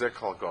told him, Zeh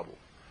Kal Gadol.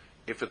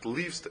 If it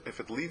leads to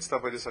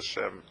Avodas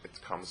Hashem, it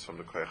comes from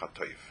the Koyach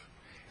HaToiv.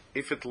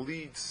 If it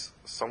leads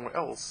somewhere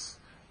else,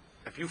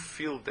 if you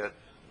feel that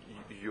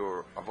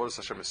your Avodas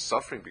Hashem is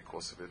suffering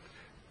because of it,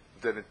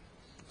 then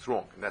it's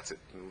wrong, and that's it.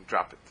 And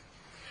drop it.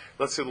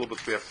 Let's see a little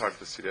bit. We have time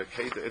to see.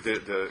 Okay,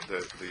 the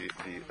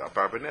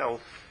Abarbanel.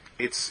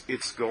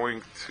 It's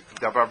going to,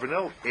 the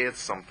Abarbanel adds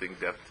something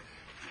that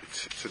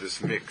to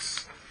this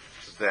mix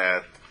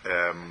that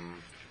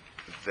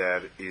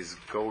is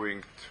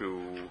going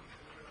to.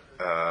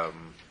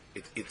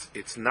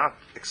 It's not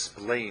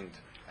explained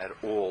at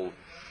all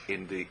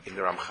in the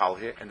Ramchal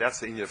here, and that's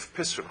the Inyan of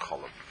Pisrin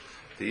Cholam.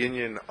 the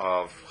union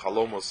of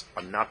Chalomos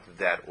are not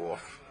that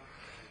off.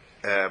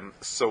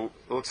 So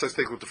let's just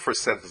take a look at the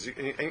first sentence,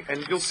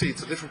 and you'll see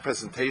it's a different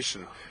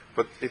presentation,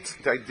 but it's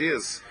the idea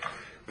is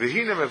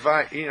V'hine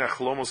meva ina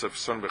Chalomos of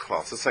son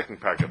bechlal. It's the second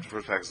paragraph. The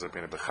first paragraph is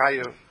Rabbeinu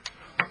Bechayev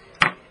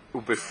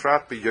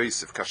ubefrat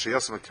beYosef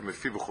kashayasam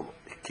kimefi b'chulu.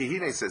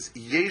 Kihine says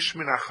yesh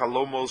min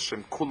hachalomos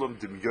shem kulam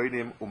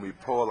dimyonim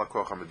umipo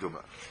lakoch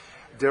hameduma.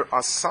 There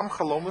are some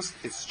chalomos.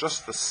 It's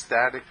just the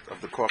static of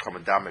the koch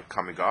hamedama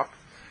coming up.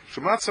 It's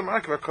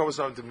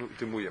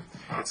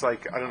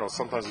like, I don't know,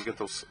 sometimes you get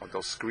those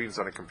screens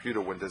on a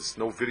computer when there's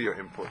no video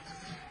input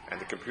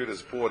and the computer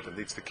is bored and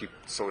needs to keep,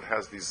 so it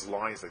has these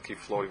lines that keep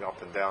floating up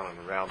and down and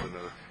around in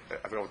I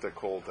don't know what they're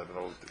called, I don't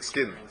know,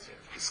 skin.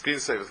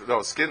 Screensaver,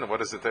 no, skin,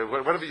 what is it?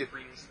 Whatever you,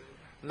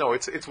 no,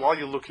 it's while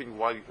you're looking,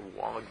 while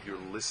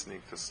you're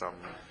listening to some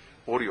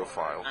audio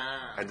file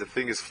and the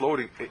thing is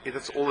floating,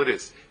 that's all it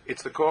is.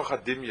 It's the Koach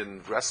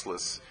HaDimyan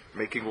restless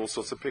making all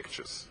sorts of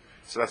pictures.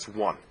 So that's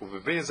one.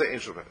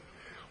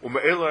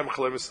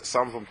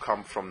 Some of them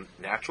come from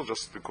natural,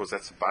 just because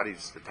that's the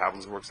body's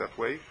metabolism works that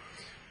way.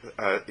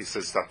 He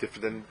says it's not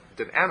different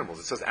than animals.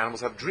 It says animals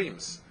have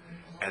dreams.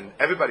 And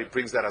everybody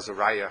brings that as a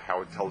raya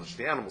how intelligent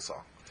the animals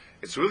are.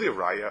 It's really a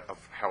raya of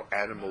how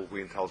animal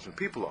we intelligent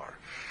people are.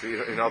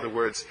 In other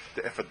words,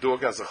 if a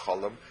dog has a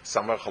cholam,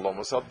 some are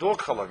chalomos are dog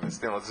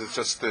chalamis. It's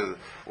just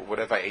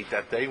whatever I ate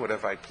that day,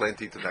 whatever I plan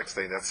to eat the next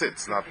day, that's it.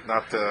 It's not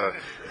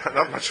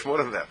much more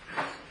than that.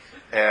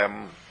 So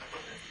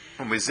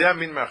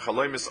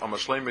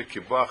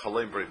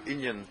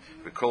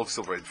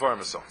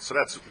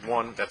that's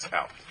one, that's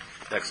out.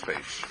 Next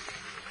page.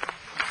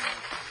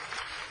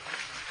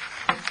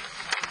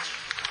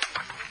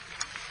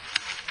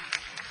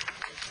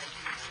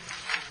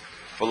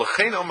 He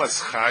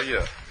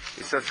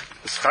said,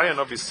 Schaya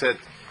Novi said,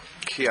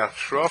 Ki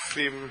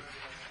atrofim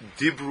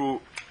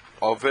dibru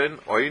oven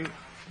oin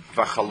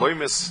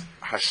v'chaloimes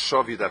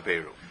hashovi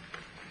daberu.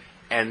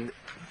 And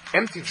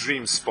empty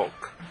dreams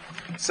spoke.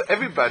 So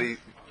everybody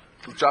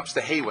drops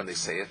the hay when they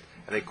say it,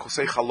 and they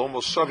say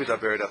Chalomos Shavi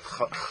Daber, that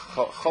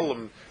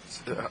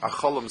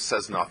Chalom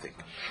says nothing.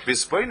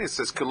 V'Isbaini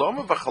says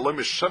Kiloma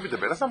v'Chalomis Shavi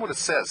Daber. That's not what it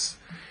says.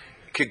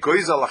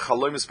 Kegoiza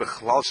la'Chalomis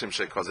b'Chlal Shem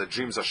Shekos. That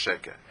dreams are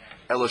sheker.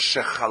 Elo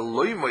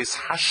shechaloimos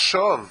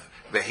hashov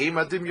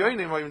v'heima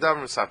dimyonim v'im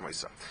davar misat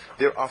moisa.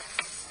 There are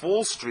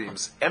false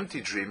dreams, empty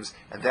dreams,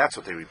 and that's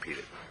what they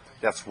repeated.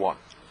 That's one.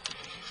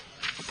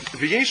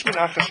 V'yesh min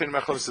achas shein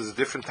mechlos is a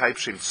different type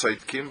shein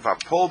tzoytkim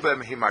v'apol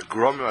bem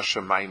himagromim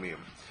hashemayimim.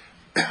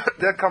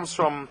 That comes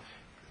from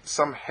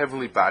some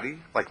heavenly body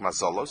like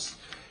mazolos.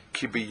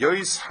 Ki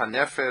biyois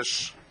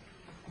hanefesh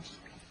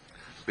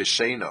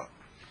b'sheina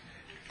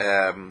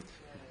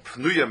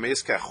pnuya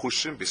meiska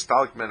chushim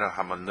b'stalik mena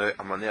hamaneh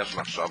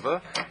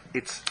machshava.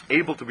 It's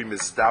able to be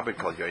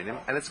mistabik al yonim,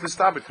 and it's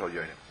mistabik al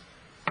yonim.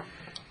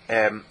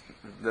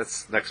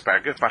 That's next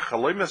paragraph.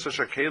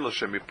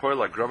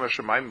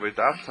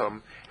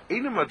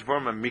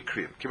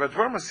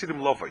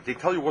 They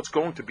tell you what's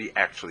going to be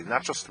actually,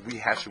 not just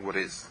rehashing what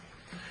is.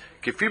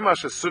 And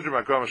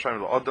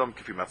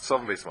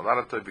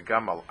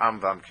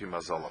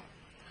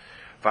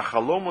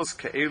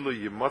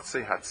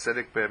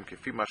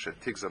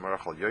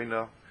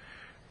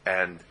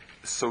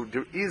so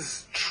there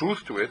is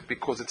truth to it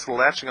because it's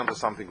latching onto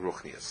something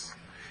ruchnius.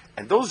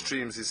 And those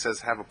dreams, he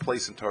says, have a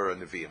place in Torah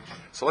and Nevi'im.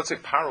 So let's say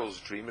Paro's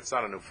dream, it's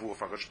not a nevuah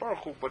from HaKadosh Baruch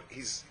Hu, but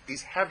he's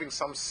having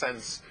some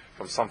sense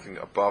from something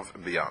above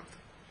and beyond.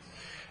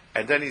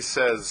 And then he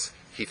says,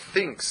 he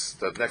thinks,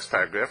 the next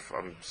paragraph,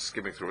 I'm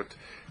skimming through it,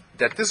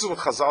 that this is what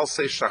Chazal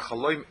says,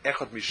 Shachaloim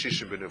echad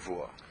mishishim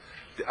b'nevuah.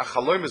 The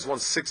Achaloim is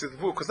 1/6 of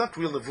nevuah, because not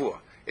real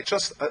nevuah. It's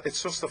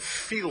just a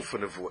feel for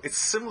nevuah. It's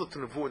similar to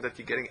nevuah in that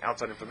you're getting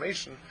outside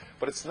information,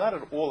 but it's not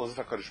at all as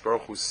if HaKadosh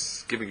Baruch Hu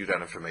is giving you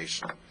that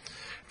information.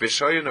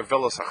 V'shayin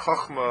avelos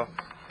hachachma,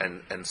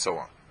 and so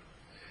on.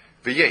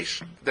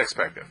 V'yesh, next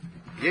paragraph.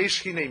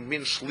 Yesh hine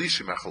min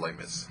shlishim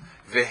achaloimes.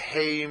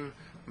 V'heim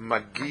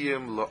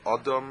magiyim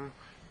la'odam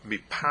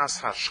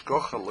mipas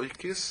hashkocha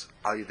loikis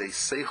al yidei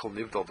seichel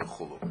nivdal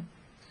v'chulu.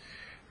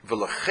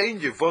 V'lachein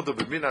yevoda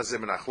b'min hazeh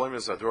min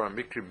achaloimes v'advoram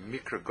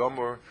mikra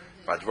gomor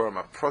v'advoram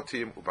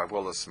aprotim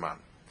u'bavolas man.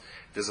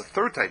 There's a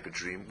third type of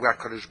dream where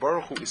HaKadosh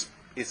Baruch Hu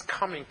is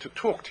coming to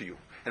talk to you,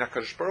 and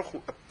HaKadosh Baruch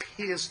Hu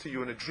appears to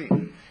you in a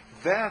dream.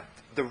 That,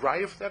 the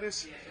raya of that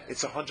is,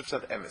 it's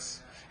 100%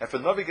 emes. If a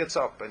Navi gets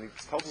up and he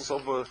tells us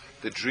over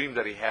the dream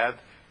that he had,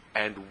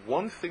 and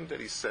one thing that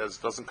he says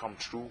doesn't come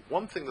true,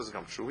 it's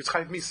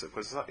chayv misa,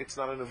 because it's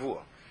not a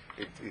nevuah.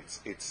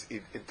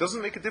 It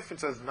doesn't make a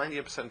difference as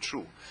 98%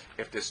 true.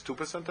 If there's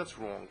 2% that's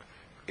wrong,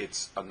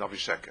 it's a Navi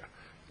sheker.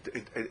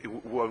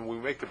 When we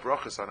make the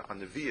brachos on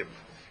Nevi'im,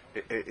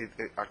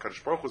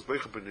 HaKadosh Baruch Hu is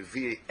beichah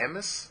b'nevi'ei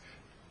emes.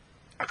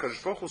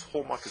 HaKadosh Baruch Hu's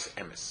hallmark is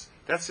emes.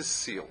 That's his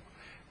seal.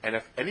 And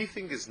if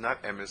anything is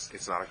not emes,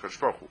 it's not HaKadosh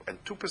Baruch Hu.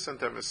 And 2%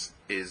 emes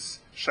is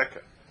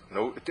sheker.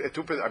 No,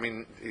 2%. I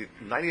mean,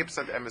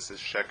 98% emes is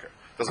sheker.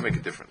 Doesn't make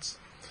a difference.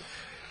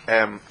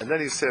 And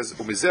then he says,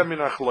 these are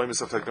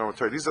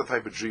the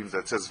type of dreams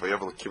that says, and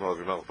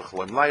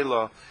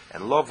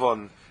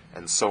Lavan,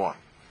 and so on.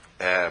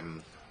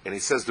 And he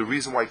says the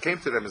reason why he came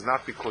to them is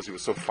not because he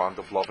was so fond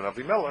of Lavan and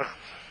Avimelech,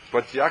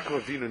 but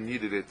Yaakov Avinu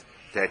needed it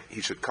that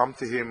he should come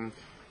to him,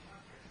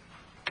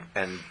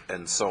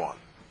 and so on.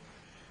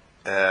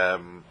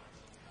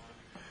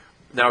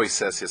 Now he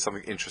says here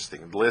something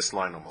interesting, in the last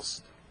line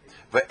almost.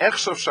 And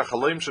that's what Kadosh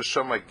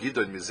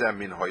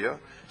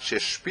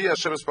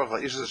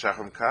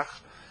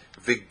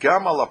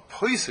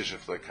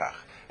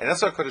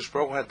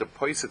Baruch Hu had the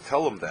Poise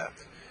tell him that.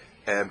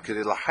 That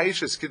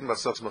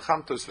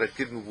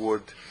Gideon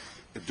would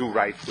do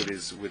right with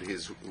his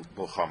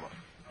Mulchama.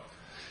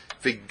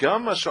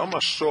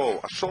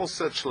 Ashol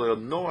said,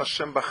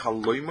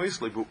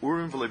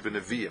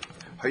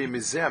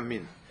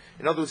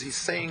 in other words, he's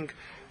saying,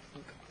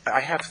 I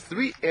have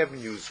three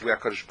avenues where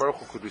Kadosh Baruch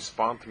Hu could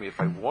respond to me if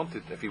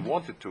he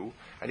wanted to,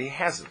 and he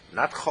hasn't.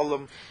 Not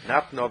Cholam,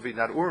 not Navi,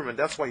 not Urim, and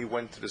that's why he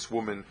went to this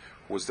woman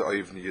who was the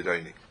Oiv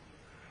Yedayni.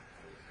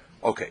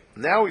 Okay,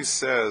 now he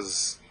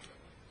says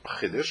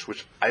Chiddush,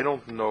 which I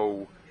don't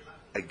know,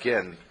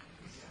 again,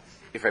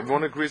 if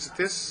everyone agrees with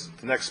this,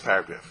 the next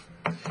paragraph.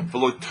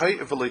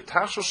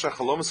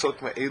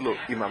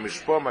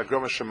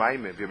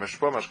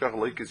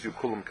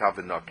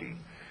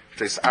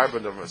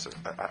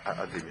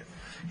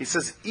 He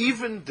says,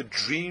 even the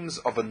dreams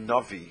of a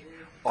Navi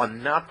are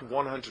not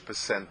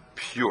 100%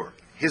 pure.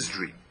 His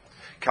dream.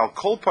 And that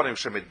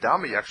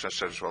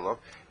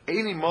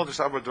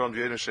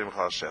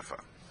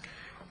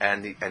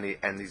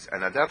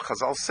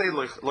Chazal say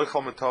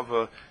lechol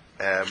metava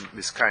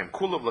miskayim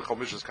kulav lechol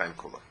miskayim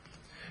kulav.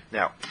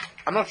 Now,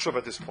 I'm not sure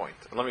about this point,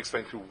 and let me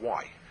explain to you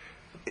why.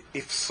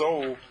 If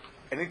so,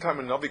 anytime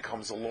a Navi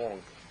comes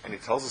along and he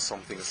tells us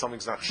something and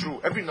something's not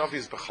true, every Navi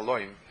is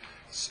b'chaloim.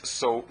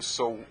 So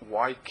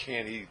why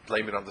can't he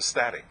blame it on the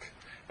static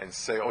and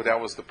say, oh, that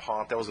was the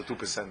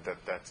 2%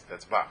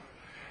 that's bad?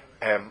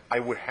 I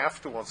would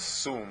have to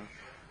assume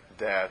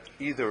that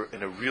either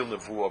in a real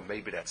nevuah,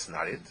 maybe that's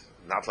not it,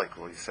 not like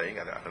what he's saying,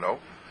 I don't know,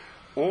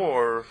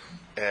 or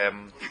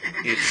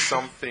it's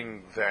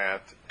something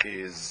that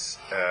is,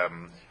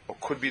 or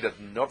could be that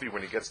Navi,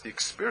 when he gets the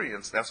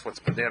experience, that's what's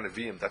B'nai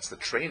Nevi'im, that's the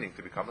training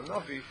to become a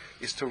Navi,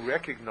 is to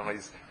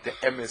recognize the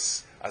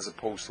emes as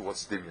opposed to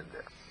what's Dinyan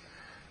there.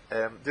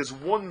 There's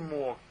one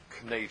more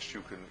knach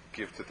you can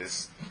give to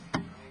this,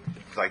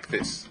 like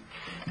this.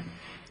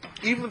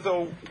 Even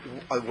though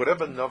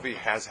whatever Navi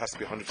has to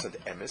be 100%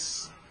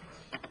 emes,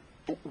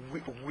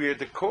 where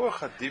the Korach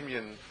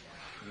HaDimyan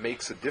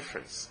makes a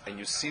difference, and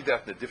you see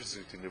that the difference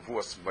between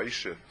Nevuas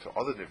Moshe to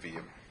other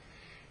Nevi'im,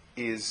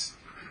 is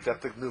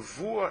that the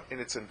Nevuah in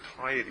its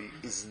entirety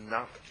is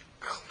not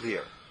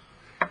clear.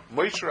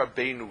 Moshe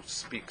Rabbeinu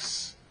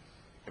speaks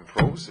in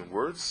prose, in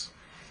words.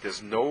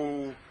 There's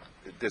no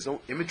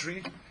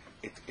imagery.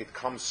 It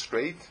comes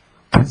straight.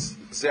 It's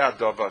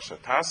Ze'adava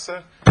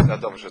Shatase,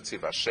 Ze'adava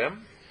Shatziv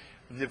Hashem.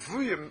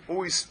 Nevuim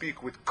always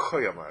speak with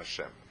Koyam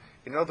Hashem.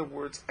 In other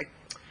words,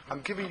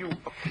 I'm giving you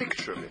a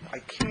picture of it. I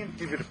can't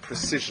give you the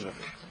precision of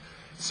it.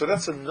 So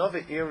that's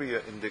another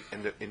area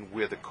in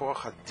where the Koach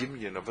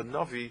HaDimyan of a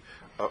Navi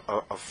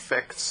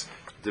affects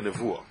the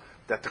Nevuah.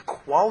 That the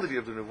quality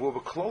of the Nevuah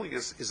B'Kloli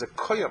is a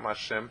Koyam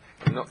Hashem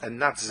and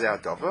not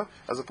Ze'adava,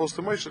 as opposed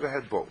to Moshe that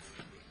had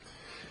both.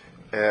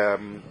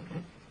 Then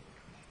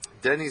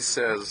he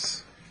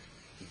says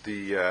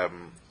the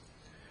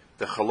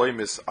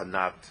Chalomis are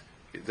not.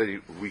 Then he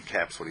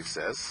recaps what he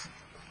says.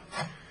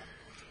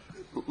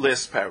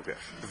 Last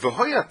paragraph. So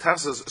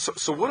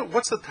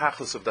what's the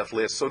tachlis of that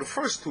last? So the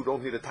first two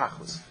don't need a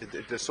tachlis.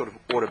 They're sort of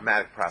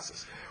automatic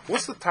process.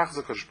 What's the tachlis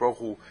of Kadosh Baruch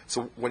Hu?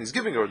 So when he's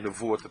giving her a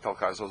nevuah to tell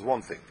Kaiser, is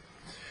one thing.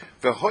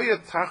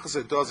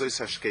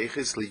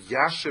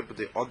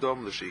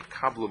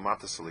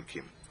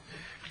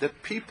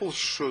 That people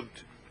should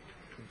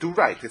do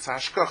right. It's a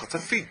hashkach. It's a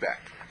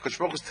feedback. Kadosh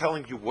Baruch Hu is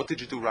telling you, what did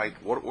you do right?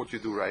 What ought you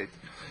do right?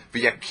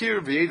 It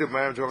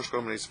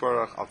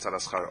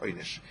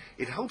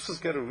helps us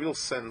get a real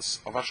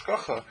sense of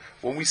hashkacha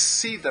when we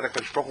see that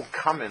Kadosh Baruch Hu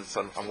comments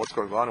on what's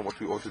going on and what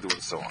we ought to do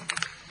and so on.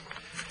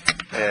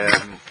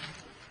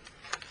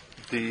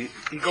 He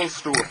goes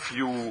through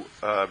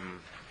a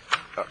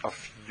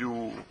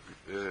few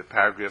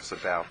paragraphs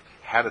about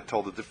how to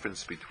tell the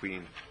difference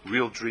between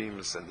real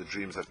dreams and the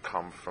dreams that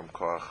come from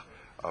koach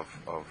of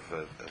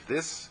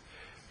this.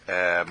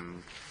 I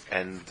mean,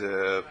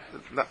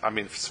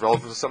 if it's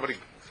relevant to somebody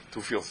to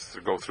feel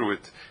to go through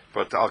it,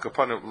 but Al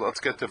Kapana, let's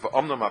get to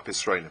Omnam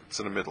Apisreinim. It's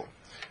in the middle.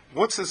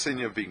 What's this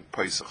in of being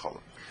Paisachol?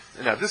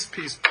 Now, this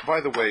piece, by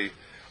the way,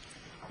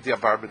 the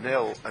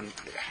Abarbanel, and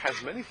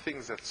has many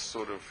things that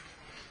sort of,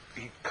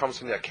 he comes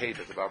from the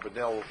Akedah. The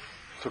Abarbanel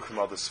took from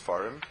other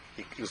Sfarim.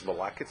 He was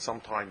Malakit.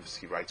 Sometimes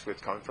he writes where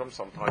it's coming from.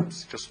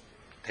 Sometimes he just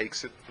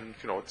takes it, and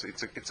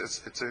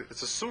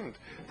it's assumed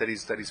that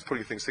he's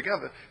putting things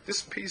together.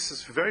 This piece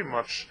is very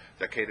much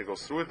the Akedah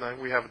goes through it, and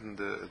we have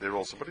it there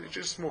also, but it's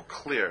just more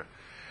clear.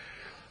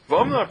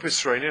 So what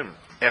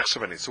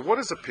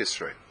is a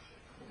Pisrein?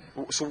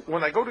 So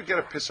when I go to get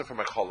a pissa from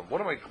my cholim,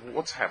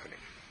 what's happening?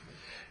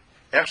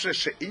 It's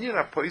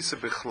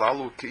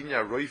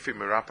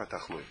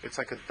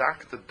like a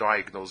doctor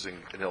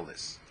diagnosing an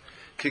illness.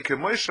 So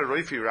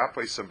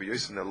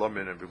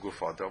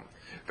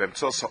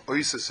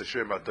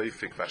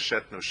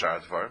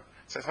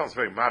that sounds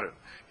very modern.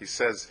 He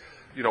says,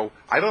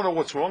 I don't know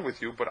what's wrong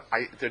with you, but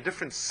there are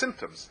different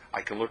symptoms.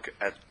 I can look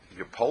at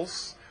your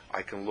pulse,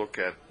 I can look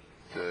at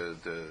the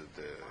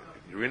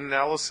urine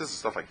analysis and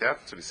stuff like that.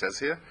 That's what he says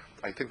here.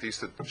 I think they used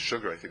to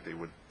sugar. I think they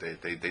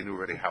knew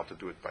already how to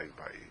do it by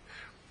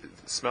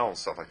smell and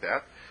stuff like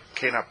that.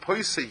 So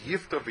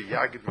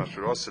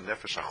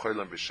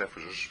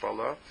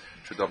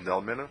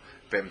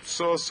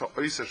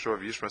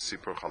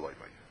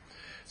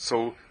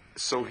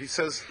he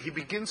says he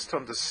begins to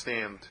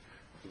understand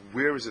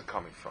where is it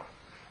coming from.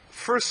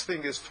 First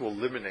thing is to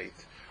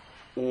eliminate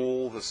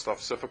all the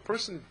stuff. So if a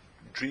person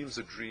dreams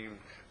a dream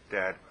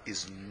that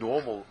is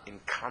normal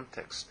in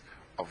context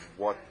of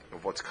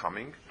what's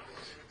coming,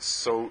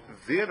 so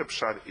their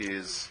pshat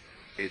is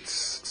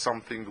it's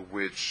something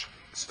which.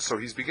 So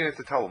he's beginning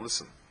to tell him,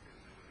 listen,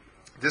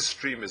 this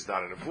dream is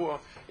not a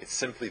nevuah. It's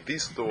simply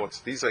these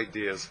thoughts, these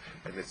ideas,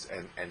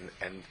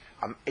 and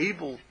I'm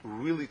able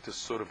really to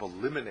sort of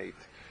eliminate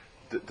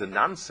the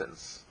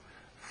nonsense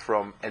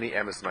from any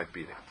emes might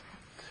be there.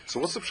 So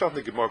what's the pshat in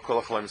the Gemara?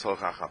 Kol ha'chalayim tzolach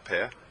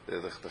ha'chapeh, the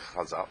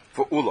Chazal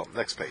for Ulam.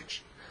 Next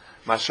page.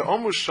 It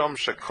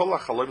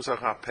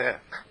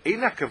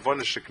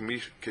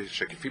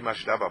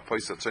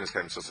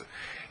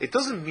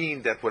doesn't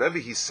mean that whatever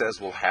he says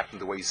will happen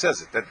the way he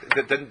says it.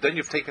 Then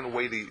you've taken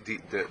away the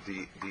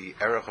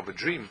error of a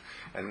dream,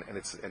 and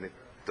it's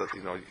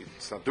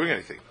not doing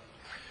anything.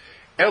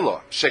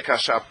 Elo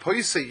shekasha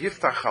poise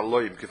yiftach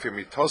haloim kefir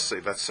mitose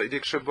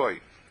v'tzeidik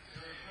shaboy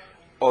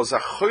oz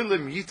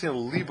achoylem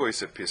yitin liboy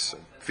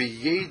sepison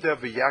v'yeda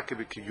v'yakev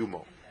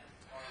v'kiyumo.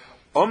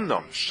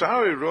 Omnom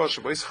shari rosh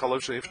bois chalom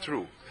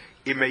sheniftru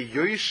ime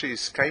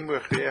yoishis kaimu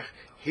echriach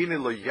hine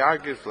lo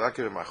yagev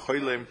v'lakev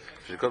machoylem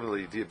v'shekom lo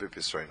yidia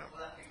b'pisroina.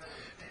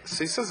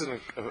 So he says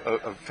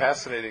a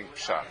fascinating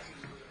shot.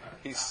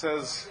 He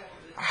says,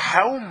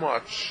 how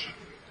much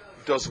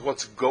does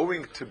what's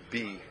going to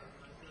be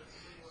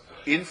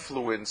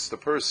influence the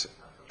person?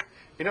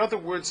 In other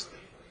words,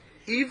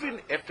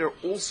 even if there are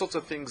all sorts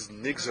of things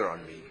nigzer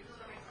on me,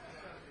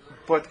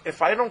 but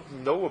if I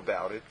don't know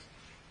about it,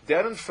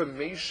 that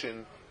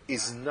information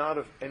is not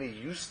of any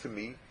use to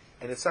me,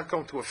 and it's not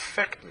going to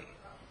affect me.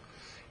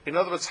 In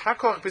other words,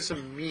 Hakoach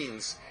B'Sim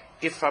means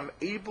if I'm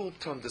able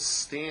to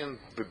understand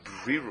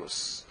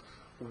bebrirus,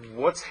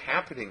 what's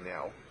happening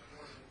now.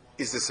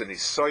 Is this an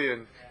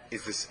Isoyan?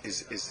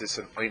 Is this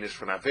an Einish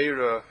from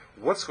Aveira?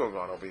 What's going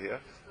on over here?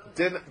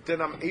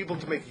 Then I'm able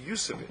to make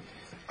use of it.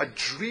 A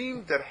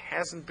dream that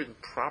hasn't been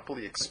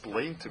properly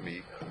explained to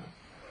me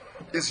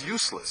is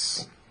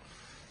useless.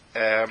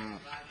 And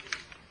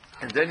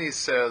then he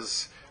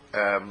says,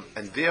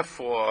 and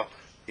therefore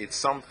it's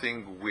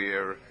something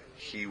where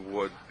he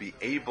would be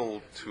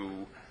able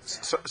to.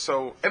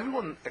 So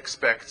everyone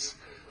expects,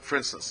 for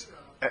instance,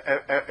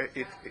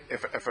 if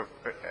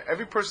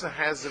every person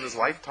has in his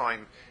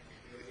lifetime,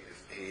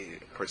 a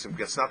person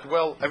gets not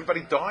well,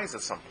 everybody dies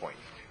at some point.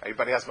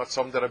 Everybody has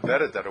some that are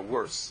better, that are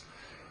worse.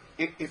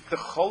 If the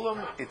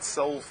cholam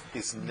itself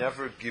is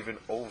never given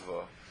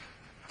over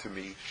to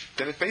me,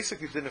 then it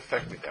basically didn't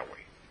affect me that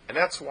way. And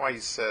that's why he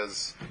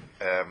says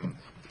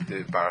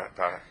the Bar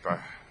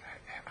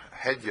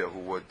Hedya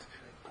who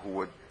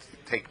would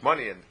take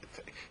money, and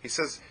he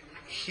says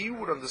he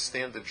would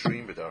understand the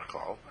dream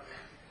b'derech,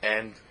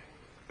 and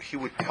he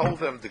would tell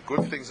them the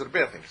good things or the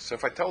bad things. So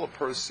if I tell a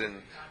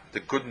person the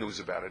good news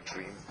about a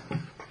dream,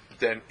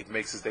 then it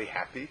makes his day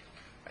happy,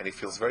 and he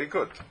feels very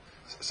good.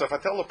 So if I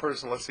tell a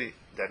person, let's say,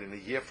 that in a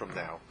year from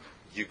now,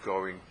 you're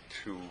going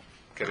to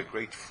get a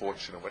great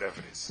fortune or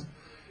whatever it is,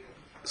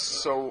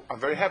 so I'm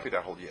very happy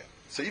that whole year.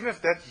 So even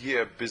if that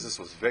year business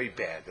was very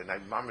bad and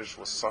mamish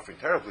was suffering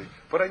terribly,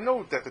 but I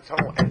know that the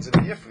tunnel ends in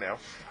a year from now,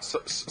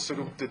 so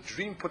the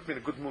dream put me in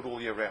a good mood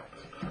all year round.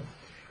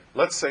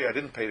 Let's say I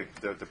didn't pay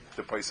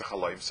the price of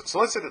chalaim. So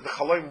let's say that the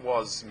chalaim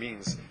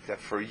means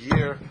that for a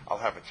year I'll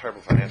have a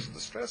terrible financial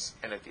distress,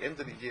 and at the end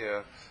of the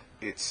year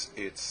it's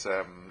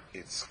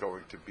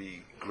going to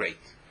be great,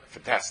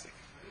 fantastic.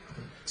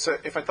 So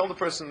if I tell the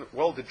person,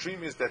 well, the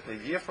dream is that in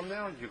a year from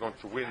now you're going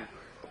to win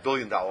 $1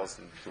 billion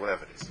and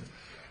whatever it is.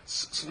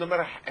 So no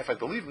matter if I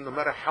believe him, no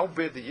matter how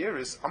bad the year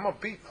is, I'm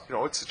upbeat.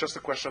 It's just a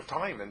question of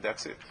time, and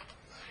that's it.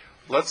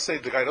 Let's say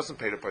the guy doesn't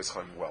pay the price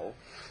well,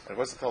 and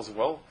Weston tells him,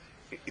 well,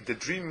 the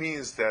dream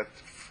means that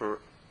for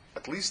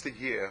at least a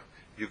year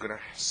you're going to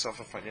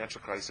suffer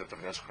financial crisis after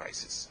financial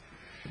crisis.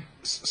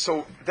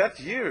 So that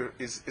year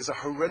is a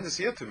horrendous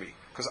year to me,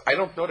 because I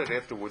don't know that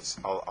afterwards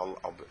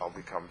I'll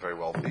become very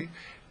wealthy,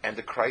 and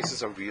the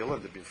crises are real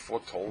and they've been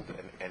foretold,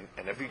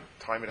 and every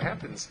time it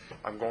happens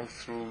I'm going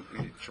through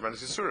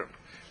tremendous yisurim.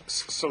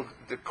 So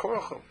the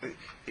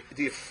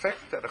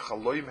effect that a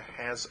chaloim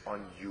has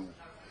on you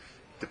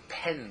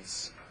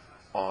depends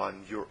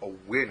on your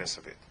awareness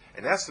of it.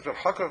 And that's what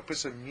Hakar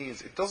Pisa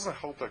means. It doesn't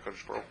help that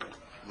HaKadosh Baruch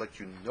Hu let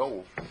you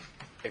know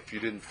if you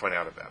didn't find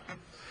out about it.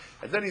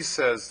 And then he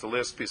says, the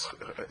last piece,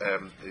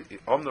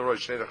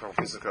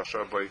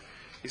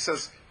 he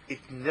says, it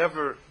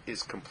never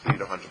is complete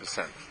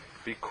 100%,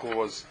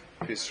 because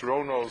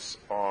Pisronos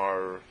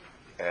are,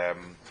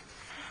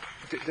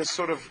 they're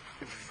sort of,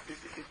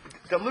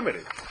 they're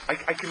limited. I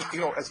can,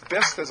 as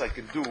best as I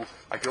can do,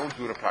 I can only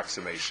do an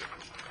approximation.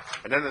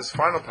 And then this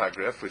final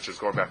paragraph, which is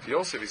going back to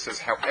Yosef, he says,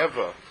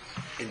 however,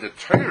 in the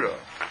Torah,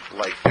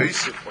 like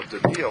Yosef or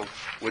Daniel,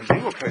 when they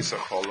were Pesach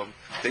Cholam,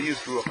 they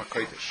used Ruach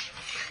HaKodesh.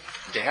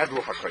 They had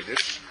Ruach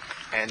HaKodesh,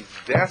 and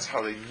that's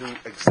how they knew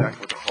exactly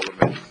what the Cholam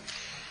meant.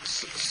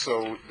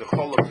 So the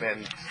Cholam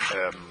meant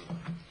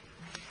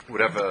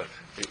whatever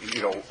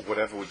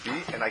would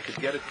be, and I could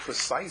get it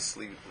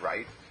precisely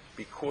right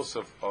because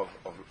of Ruach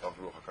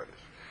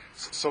HaKodesh.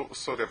 So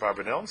the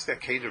Barbanels, the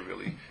Akeda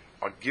really,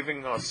 are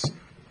giving us,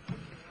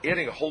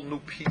 adding a whole new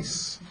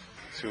piece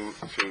to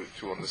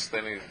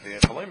understanding the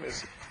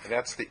Chalomis, and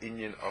that's the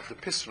inyan of the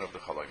piston of the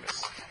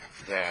Chalomis,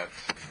 that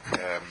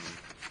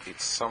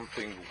it's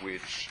something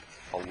which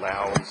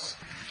allows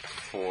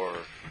for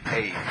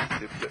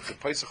the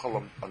Pesach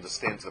Cholam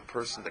understands the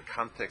person, the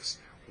context,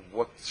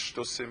 what's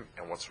shtusim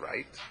and what's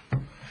right.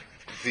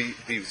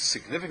 The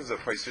significance of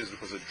Pesach is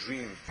because a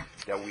dream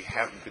that we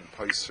haven't been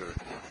Pesach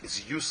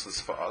is useless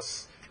for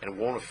us and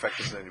won't affect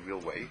us in any real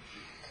way.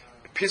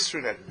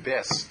 Pisrin at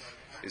best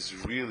is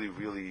really,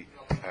 really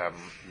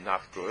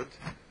not good,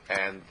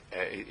 and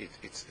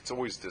it's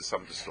always there's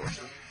some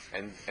distortion,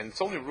 and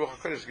it's only Ruach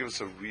HaKodesh gives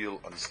us a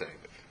real understanding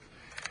of it.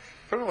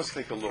 If everyone wants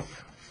to take a look,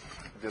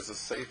 there's a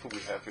sefer we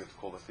have here. It's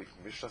called, I think,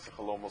 Mishnas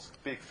Chalomos,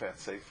 big fat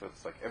sefer.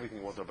 It's like everything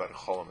you want to know about a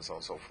Chalom and so on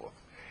and so forth.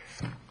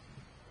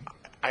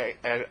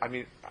 I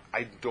mean,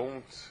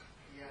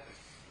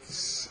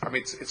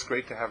 it's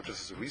great to have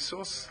just as a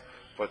resource,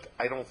 but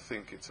I don't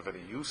think it's of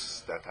any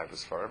use, that type of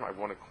sfarim. I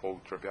want to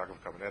quote Rabbi Yaakov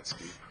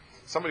Kamenetsky.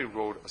 Somebody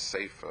wrote a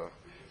sefer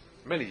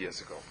many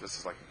years ago. This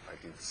is like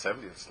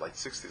 1970, it's late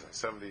 60s, like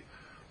 70.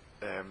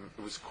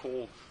 It was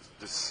called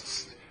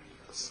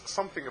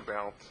something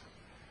about.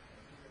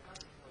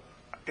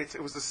 His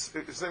name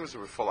was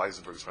Rafal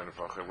Eisenberg.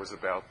 It was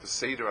about the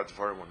Seder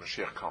Advarim when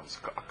Mashiach comes,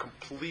 a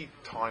complete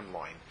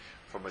timeline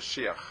for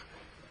Mashiach.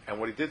 And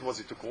what he did was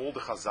he took all the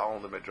Chazal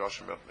and the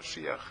Midrashim about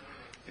Mashiach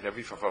in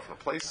every from a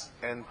place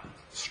and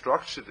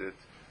structured it,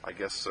 I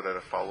guess, so that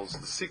it follows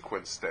the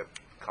sequence that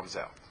comes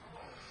out.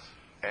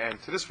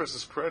 And to this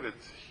person's credit,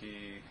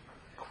 he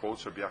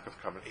quotes Rabbi Yaakov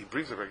Kamen. He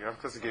brings Rabbi Yaakov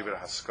because he gave it a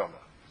haskama,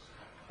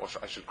 or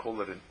I should call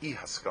it an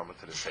haskama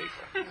to the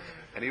sefer.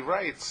 And he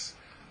writes,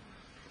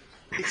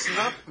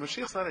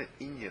 Mashiach's not an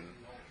inyan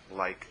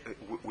like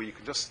where you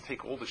can just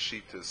take all the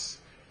shitas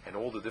and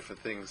all the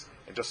different things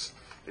and just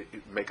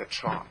make a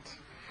chart.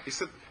 He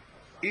said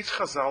each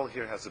chazal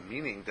here has a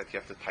meaning that you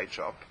have to touch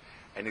up,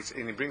 and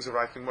he brings the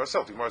right thing more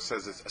himself. The Gemara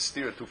says it's a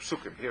steer to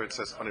psukim. Here it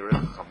says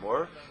anired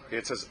chamor. Here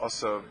it says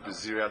asa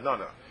b'zirya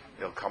nana.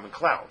 It'll come in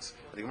clouds.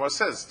 And the Gemara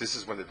says this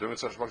is when they're doing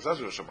it.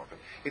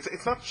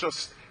 It's not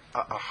just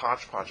a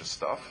hodgepodge of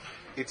stuff.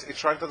 It's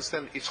trying to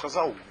understand each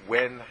chazal,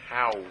 when,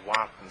 how,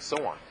 what, and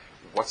so on.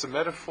 What's a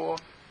metaphor?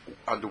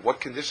 Under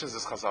what conditions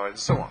is chazal, and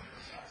so on.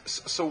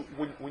 So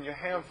when you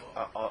have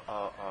a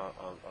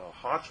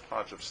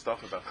hodgepodge of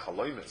stuff about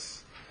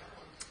chalomis,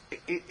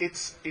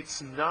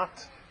 it's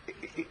not.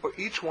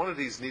 Each one of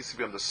these needs to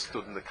be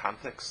understood in the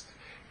context.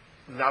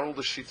 Not all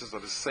the sheets are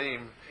the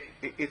same.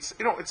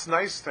 It's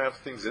nice to have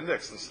things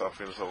indexed and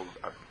stuff.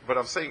 But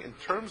I'm saying in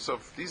terms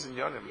of these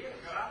inyanim,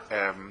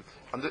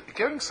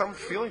 getting some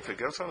feeling for it,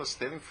 getting some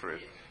understanding for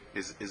it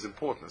is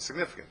important and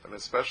significant, and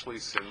especially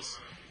since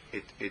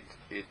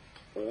it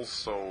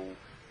also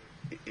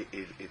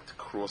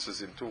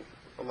crosses into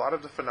a lot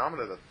of the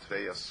phenomena that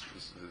today is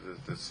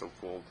the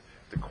so-called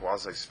the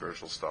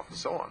quasi-spiritual stuff and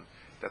so on.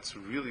 That's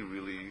really,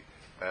 really,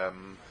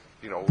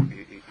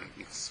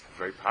 it's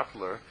very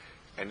popular,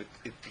 and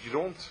you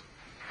don't.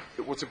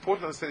 What's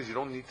important to understand is you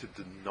don't need to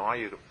deny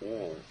it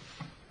all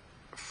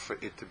for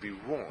it to be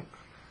wrong.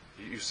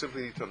 You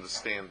simply need to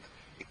understand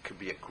it could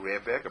be a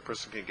grab bag. A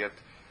person can get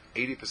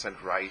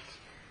 80% right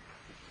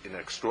in an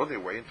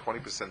extraordinary way and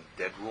 20%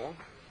 dead wrong.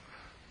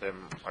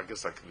 I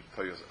guess I can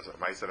tell you,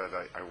 I said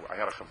I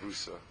had a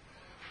chavrusa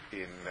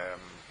in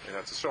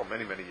Eretz Yisrael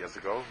many years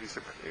ago. He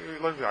said,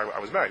 I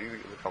was married. He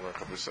became a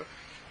chavrusa.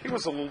 He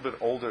was a little bit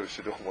older.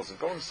 Shidduch wasn't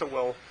going so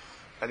well,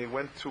 and he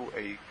went to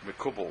a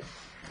mikubel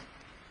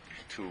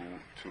to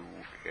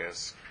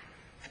ask,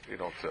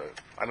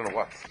 I don't know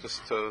what,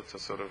 just to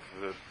sort of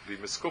be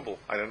miskubel.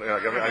 I don't know.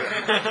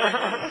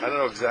 I don't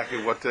know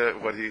exactly what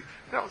he.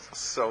 No,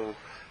 so.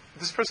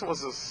 This person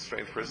was a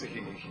strange person.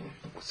 He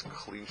was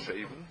clean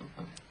shaven,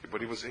 but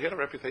he had a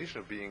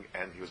reputation of being,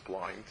 and he was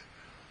blind,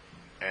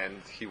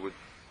 and he would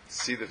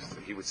see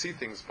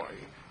things by,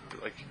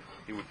 like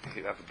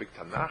he'd have a big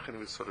Tanakh, and he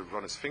would sort of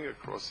run his finger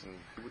across, and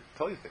he would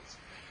tell you things.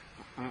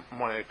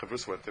 My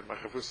chavrusa went there.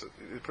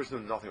 The person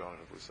knew nothing about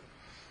chavrusa,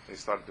 and he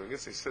started doing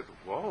this. And he said,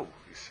 "Whoa!"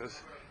 He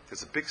says,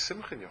 "There's a big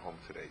simcha in your home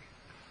today."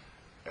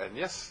 And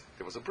yes,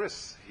 there was a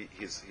bris.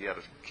 He had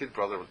a kid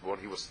brother was born.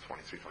 He was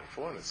 23,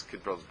 24, and his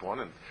kid brother was born.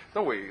 And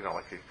no way,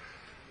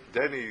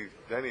 then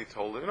he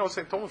told him,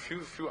 told him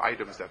a few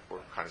items that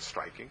were kind of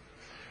striking.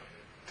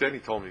 Then he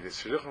told me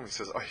this shidduchim. He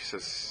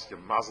says, your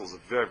mazel is a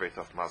very, very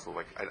tough mazel.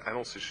 Like I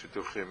don't see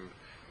shidduchim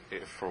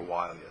for a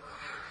while yet.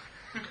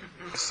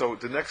 So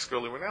the next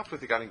girl he went out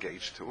with, he got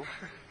engaged to,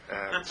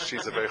 and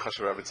she's a very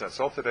chashuv Rebbetzin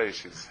soul today.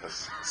 She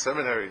has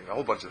seminary, a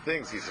whole bunch of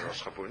things. He's a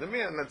Rosh Chapur in the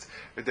Mir,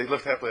 and they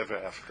lived happily ever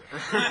after.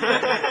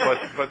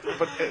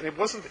 but it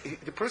wasn't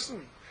the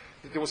person.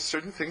 There was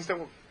certain things that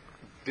were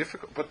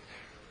difficult, but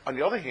on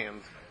the other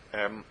hand,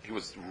 he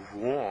was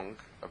wrong,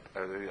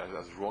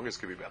 as wrong as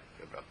could be about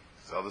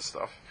this other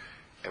stuff,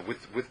 and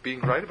with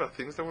being right about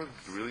things that were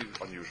really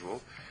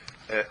unusual.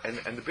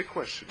 And the big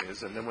question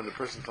is, and then when the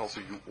person tells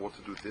you ought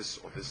to do this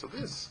or this or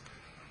this,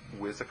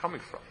 where's it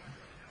coming from?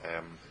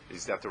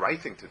 Is that the right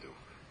thing to do?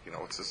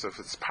 It's as if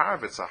it's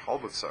parv, it's a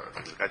halbatzar.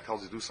 The guy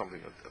tells you to do something,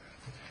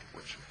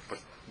 but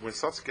when it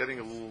starts getting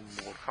a little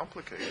more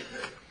complicated.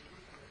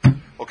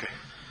 Okay,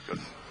 good.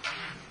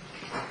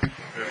 Have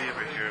you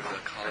ever heard of the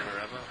Kalman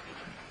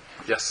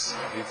Rebbe? Yes,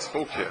 he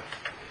spoke here.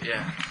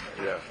 Yeah.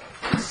 Yeah.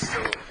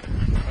 So,